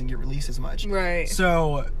like doesn't get released as much. Right.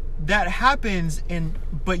 So that happens,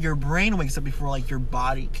 but your brain wakes up before like your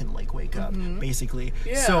body can like wake up, basically.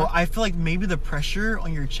 Yeah. So I feel like maybe the pressure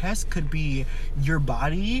on your chest could be your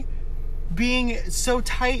body being so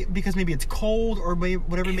tight because maybe it's cold or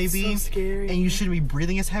whatever it may be. So scary. And you shouldn't be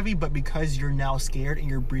breathing as heavy, but because you're now scared and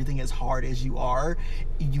you're breathing as hard as you are,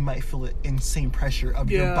 you might feel the insane pressure of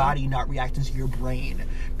your body not reacting to your brain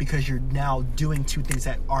because you're now doing two things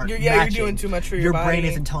that aren't matching. You're doing too much for your body. Your brain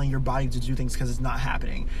isn't telling your body to do things because it's not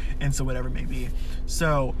happening, and so whatever it may be.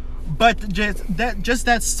 So, but just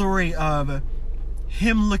that story of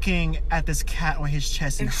him looking at this cat on his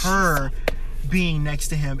chest and her being next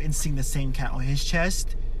to him and seeing the same cat on his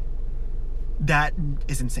chest, that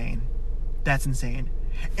is insane. That's insane.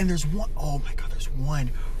 And there's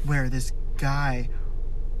one where this guy,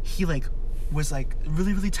 he like was like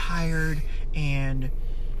really, really tired, and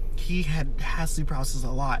he had sleep paralysis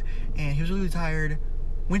a lot, and he was really tired,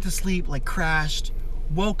 went to sleep, like crashed,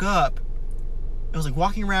 woke up, it was like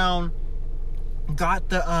walking around, got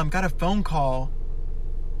a phone call,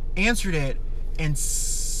 answered it, and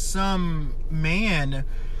some man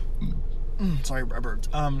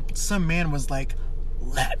some man was like,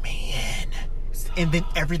 "Let me in," and then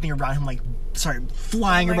everything around him like started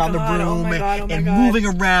flying around the room and moving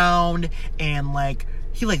around, and like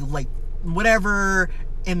he like whatever,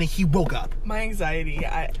 and then he woke up. My anxiety,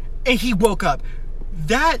 and he woke up.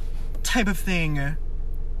 That type of thing, and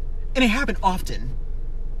it happened often.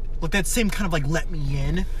 Like that same kind of like "let me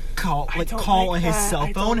in" call on his cell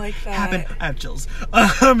phone happened. I have chills.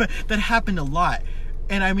 That happened a lot,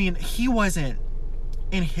 and I mean he wasn't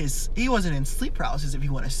in sleep paralysis, if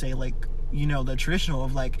you want to say like, you know, the traditional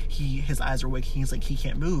of like his eyes are waking, he's like he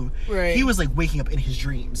can't move. Right. He was like waking up in his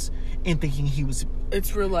dreams and thinking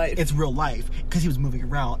it's real life. It's real life because he was moving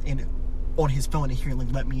around and on his phone and hearing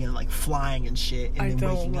like "let me in" like flying and shit, and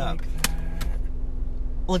then waking up.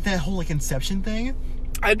 Like that whole like Inception thing.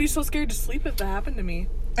 I'd be so scared to sleep if that happened to me.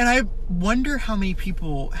 And I wonder how many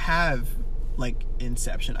people have like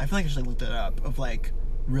Inception. I feel like I should like look that up of like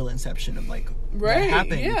real Inception of like that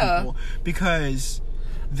happening to people, because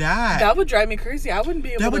that would drive me crazy. I wouldn't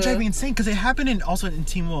be able to. That would drive me insane because it happened in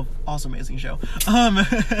Teen Wolf, also amazing show.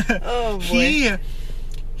 Oh boy.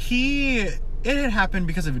 It had happened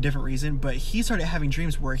because of a different reason, but he started having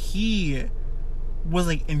dreams where he was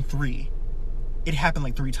like in 3. It happened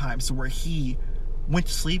like 3 times, so where he went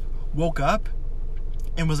to sleep, woke up,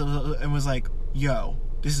 and was like, "Yo,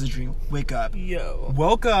 this is a dream. Wake up." Yo.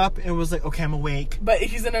 Woke up and was like, "Okay, I'm awake." But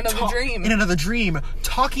he's in another dream. In another dream,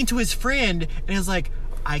 talking to his friend, and is like,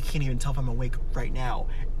 "I can't even tell if I'm awake right now."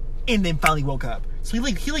 And then finally woke up. So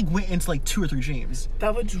he went into like 2 or 3 dreams.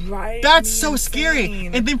 That would drive That's me so insane. scary.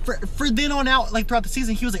 And then for then on out, like throughout the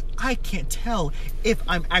season, he was like, "I can't tell if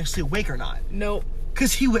I'm actually awake or not." Nope.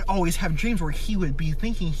 Because he would always have dreams where he would be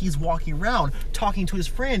thinking he's walking around, talking to his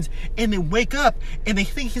friends, and then wake up, and they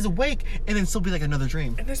think he's awake, and then still be like another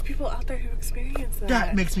dream. And there's people out there who experience that.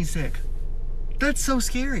 That makes me sick. That's so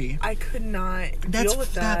scary. I could not deal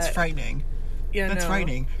with that. That's frightening. Yeah, That's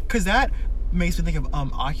frightening. Because that makes me think of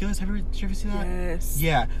Oculus. Did you ever see that? Yes.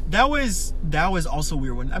 Yeah. That was also a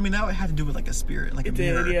weird one. I mean, that had to do with like a spirit, like a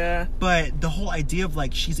mirror. Yeah. But the whole idea of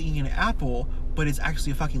like she's eating an apple, but it's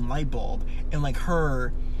actually a fucking light bulb, and like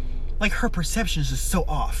her perception is just so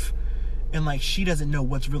off, and like she doesn't know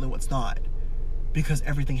what's real and what's not, because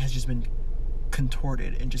everything has just been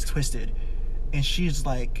contorted and just twisted, and she's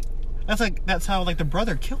like, that's how like the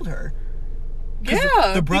brother killed her.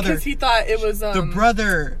 Yeah, the brother, because he thought it was the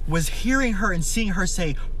brother was hearing her and seeing her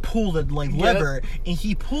say pull the lever, and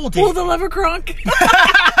he pulled it. Pull the lever, Kronk.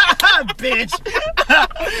 Bitch.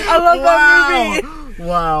 I love that movie.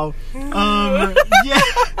 Wow. Yeah.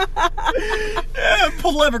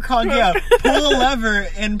 Pull the lever, Kronk. Yeah. Pull the lever,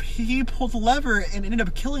 and he pulled the lever and ended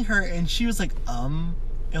up killing her, and she was like,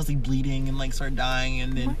 it was like bleeding and like started dying,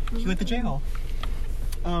 and then he went to jail.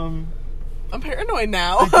 I'm paranoid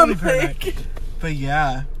now. I'm paranoid. But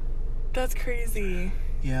yeah. That's crazy.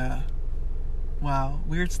 Yeah. Wow.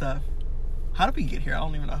 Weird stuff. How did we get here? I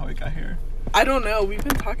don't even know how we got here. I don't know. We've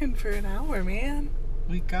been talking for an hour, man.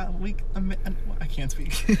 I can't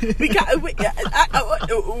speak.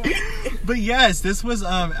 But yes, this was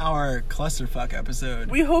our clusterfuck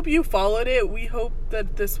episode. We hope you followed it. We hope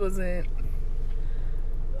that this wasn't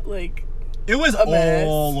like it was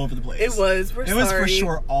all over the place. It was. We're sorry. It was for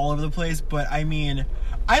sure all over the place. But I mean,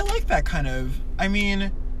 I like that kind of. I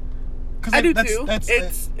mean, I do too.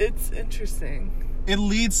 It's interesting. It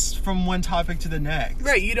leads from one topic to the next.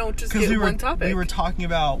 Right, you don't just get one topic. We were talking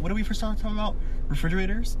about, what did we first start talking about?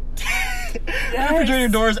 Refrigerators? Yes. Refrigerator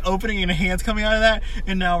doors opening and hands coming out of that.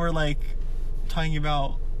 And now we're like talking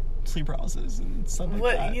about sleep paralysis and stuff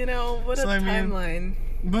like that. What a timeline.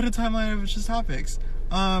 What a timeline of just topics.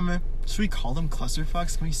 Should we call them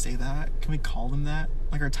clusterfucks? Can we say that? Can we call them that?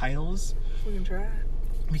 Like our titles? We can try.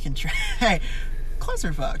 We can try.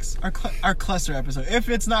 Clusterfucks. Our cluster episode. If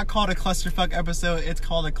it's not called a clusterfuck episode, it's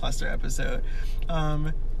called a cluster episode.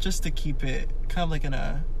 Just to keep it kind of like in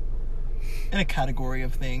a category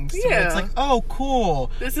of things. So yeah. It's like, oh,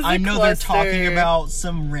 cool. This is I know cluster. They're talking about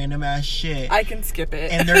some random ass shit. I can skip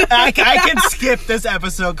it. And I can skip this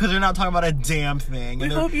episode because they're not talking about a damn thing. We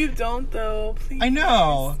hope you don't, though. Please. I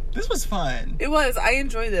know. This was fun. It was. I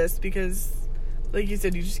enjoy this because, like you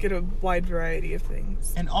said, you just get a wide variety of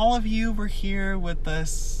things. And all of you were here with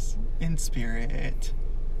us in spirit.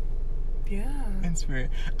 Yeah. In spirit.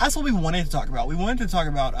 That's what we wanted to talk about. We wanted to talk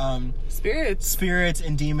about spirits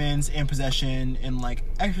and demons and possession and like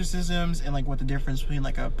exorcisms and like what the difference between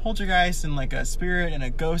like a poltergeist and like a spirit and a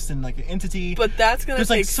ghost and like an entity. But that's gonna there's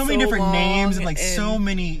take like so many different names and like so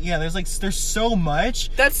many there's so much.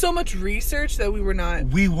 That's so much research that we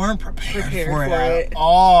weren't prepared for it at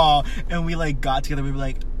all. And we like got together, we were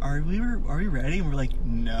like, Are we ready? And we're like,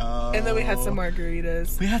 no. And then we had some margaritas.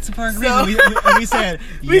 So, and we said,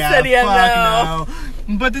 no.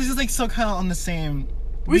 But this is like still kind of on the same.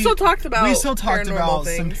 We still talked about some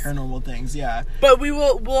paranormal things, yeah. But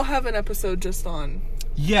we'll have an episode just on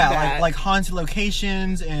that. like haunted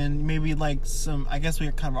locations and maybe like some. I guess we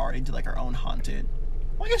kind of already did like our own haunted.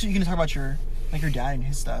 Well, I guess you can talk about your dad and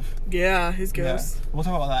his stuff. Yeah, his ghosts. Yeah. We'll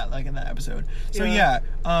talk about that like in that episode. So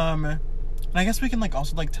and I guess we can like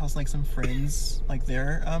also like tell like some friends like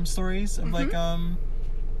their stories of like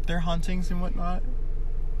their hauntings and whatnot.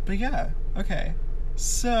 But yeah, okay.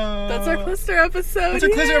 So that's our cluster episode.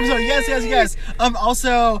 Yes.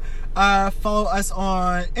 Also follow us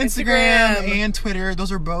on Instagram and Twitter.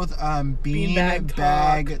 Those are both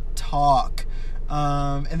Beanbag Talk.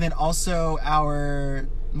 And then also our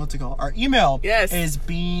our email is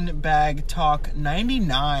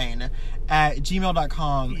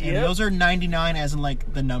beanbagtalk99@gmail.com. And those are 99 as in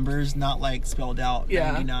like the numbers, not like spelled out.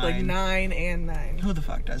 99. Like 9 and 9. Who the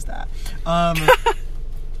fuck does that?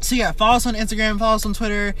 So yeah, follow us on Instagram, follow us on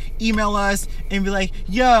Twitter, email us, and be like,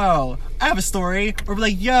 yo, I have a story. Or be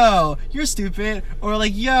like, yo, you're stupid. Or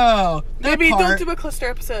like, yo, maybe don't do a cluster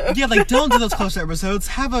episode. Yeah, like don't do those cluster episodes.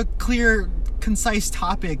 Have a clear, concise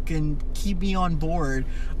topic and keep me on board.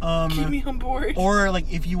 Keep me on board. Or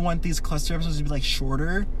like if you want these cluster episodes to be like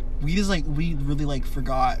shorter, we really like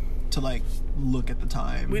forgot to like look at the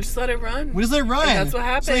time. We just let it run. And that's what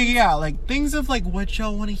happened. So yeah, like things of like what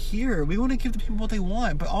y'all want to hear. We want to give the people what they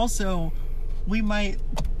want, but also we might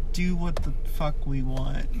do what the fuck we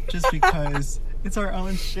want just because it's our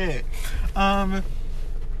own shit.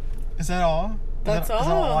 Is that all? That's all. Is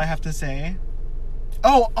that all I have to say?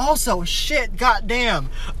 Oh, also, shit, goddamn.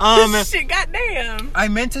 Shit, goddamn. I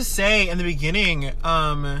meant to say in the beginning, what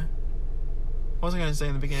was I going to say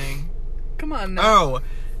in the beginning? Come on now. Oh,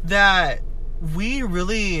 that we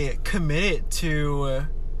really committed to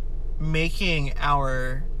making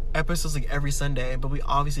our episodes like every Sunday, but we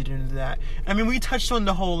obviously didn't do that. I mean, we touched on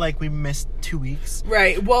the whole like we missed 2 weeks.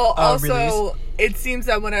 Right. Well, also release. It seems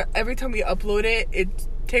that every time we upload it, it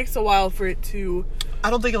takes a while for it to. I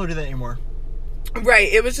don't think it'll do that anymore.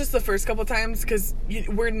 Right. It was just the first couple times because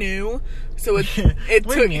we're new, so it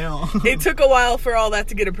took a while for all that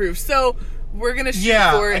to get approved. So. We're gonna shoot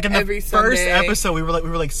for it every Sunday. First episode, we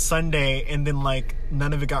were like Sunday, and then like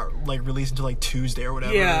none of it got like released until like Tuesday or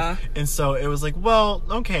whatever. Yeah. And so it was like, well,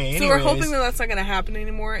 okay. So we're hoping that that's not gonna happen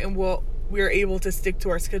anymore, and we're able to stick to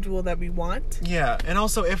our schedule that we want. Yeah, and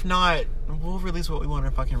also if not, we'll release what we want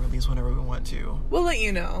to fucking release whenever we want to. We'll let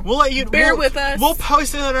you know. Bear with us. We'll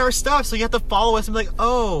post it on our stuff, so you have to follow us and be like,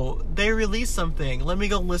 oh, they released something. Let me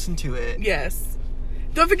go listen to it. Yes.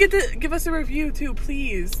 Don't forget to give us a review too,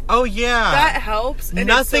 please. Oh yeah, that helps. And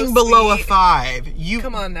nothing it's so below sweet. a 5.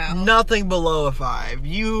 Come on now. Nothing below a 5.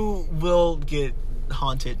 You will get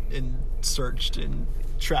haunted and searched and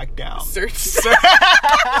tracked down.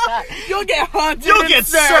 You'll get haunted. You'll get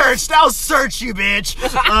searched. I'll search you, bitch.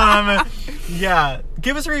 Yeah.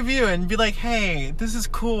 Give us a review and be like, hey, this is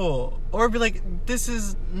cool. Or be like, this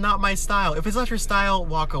is not my style. If it's not your style,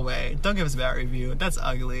 walk away. Don't give us a bad review. That's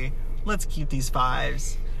ugly. Let's keep these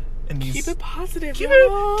 5s. And these... Keep it positive, Keep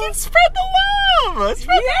y'all. spread the love.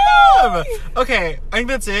 Spread the love. Okay, I think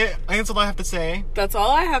that's it. I think that's all I have to say. That's all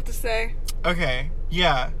I have to say. Okay,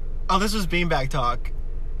 yeah. Oh, this was Beanbag Talk.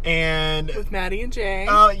 And... With Maddie and Jay.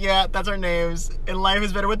 Oh, yeah, that's our names. And life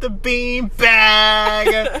is better with the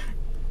beanbag.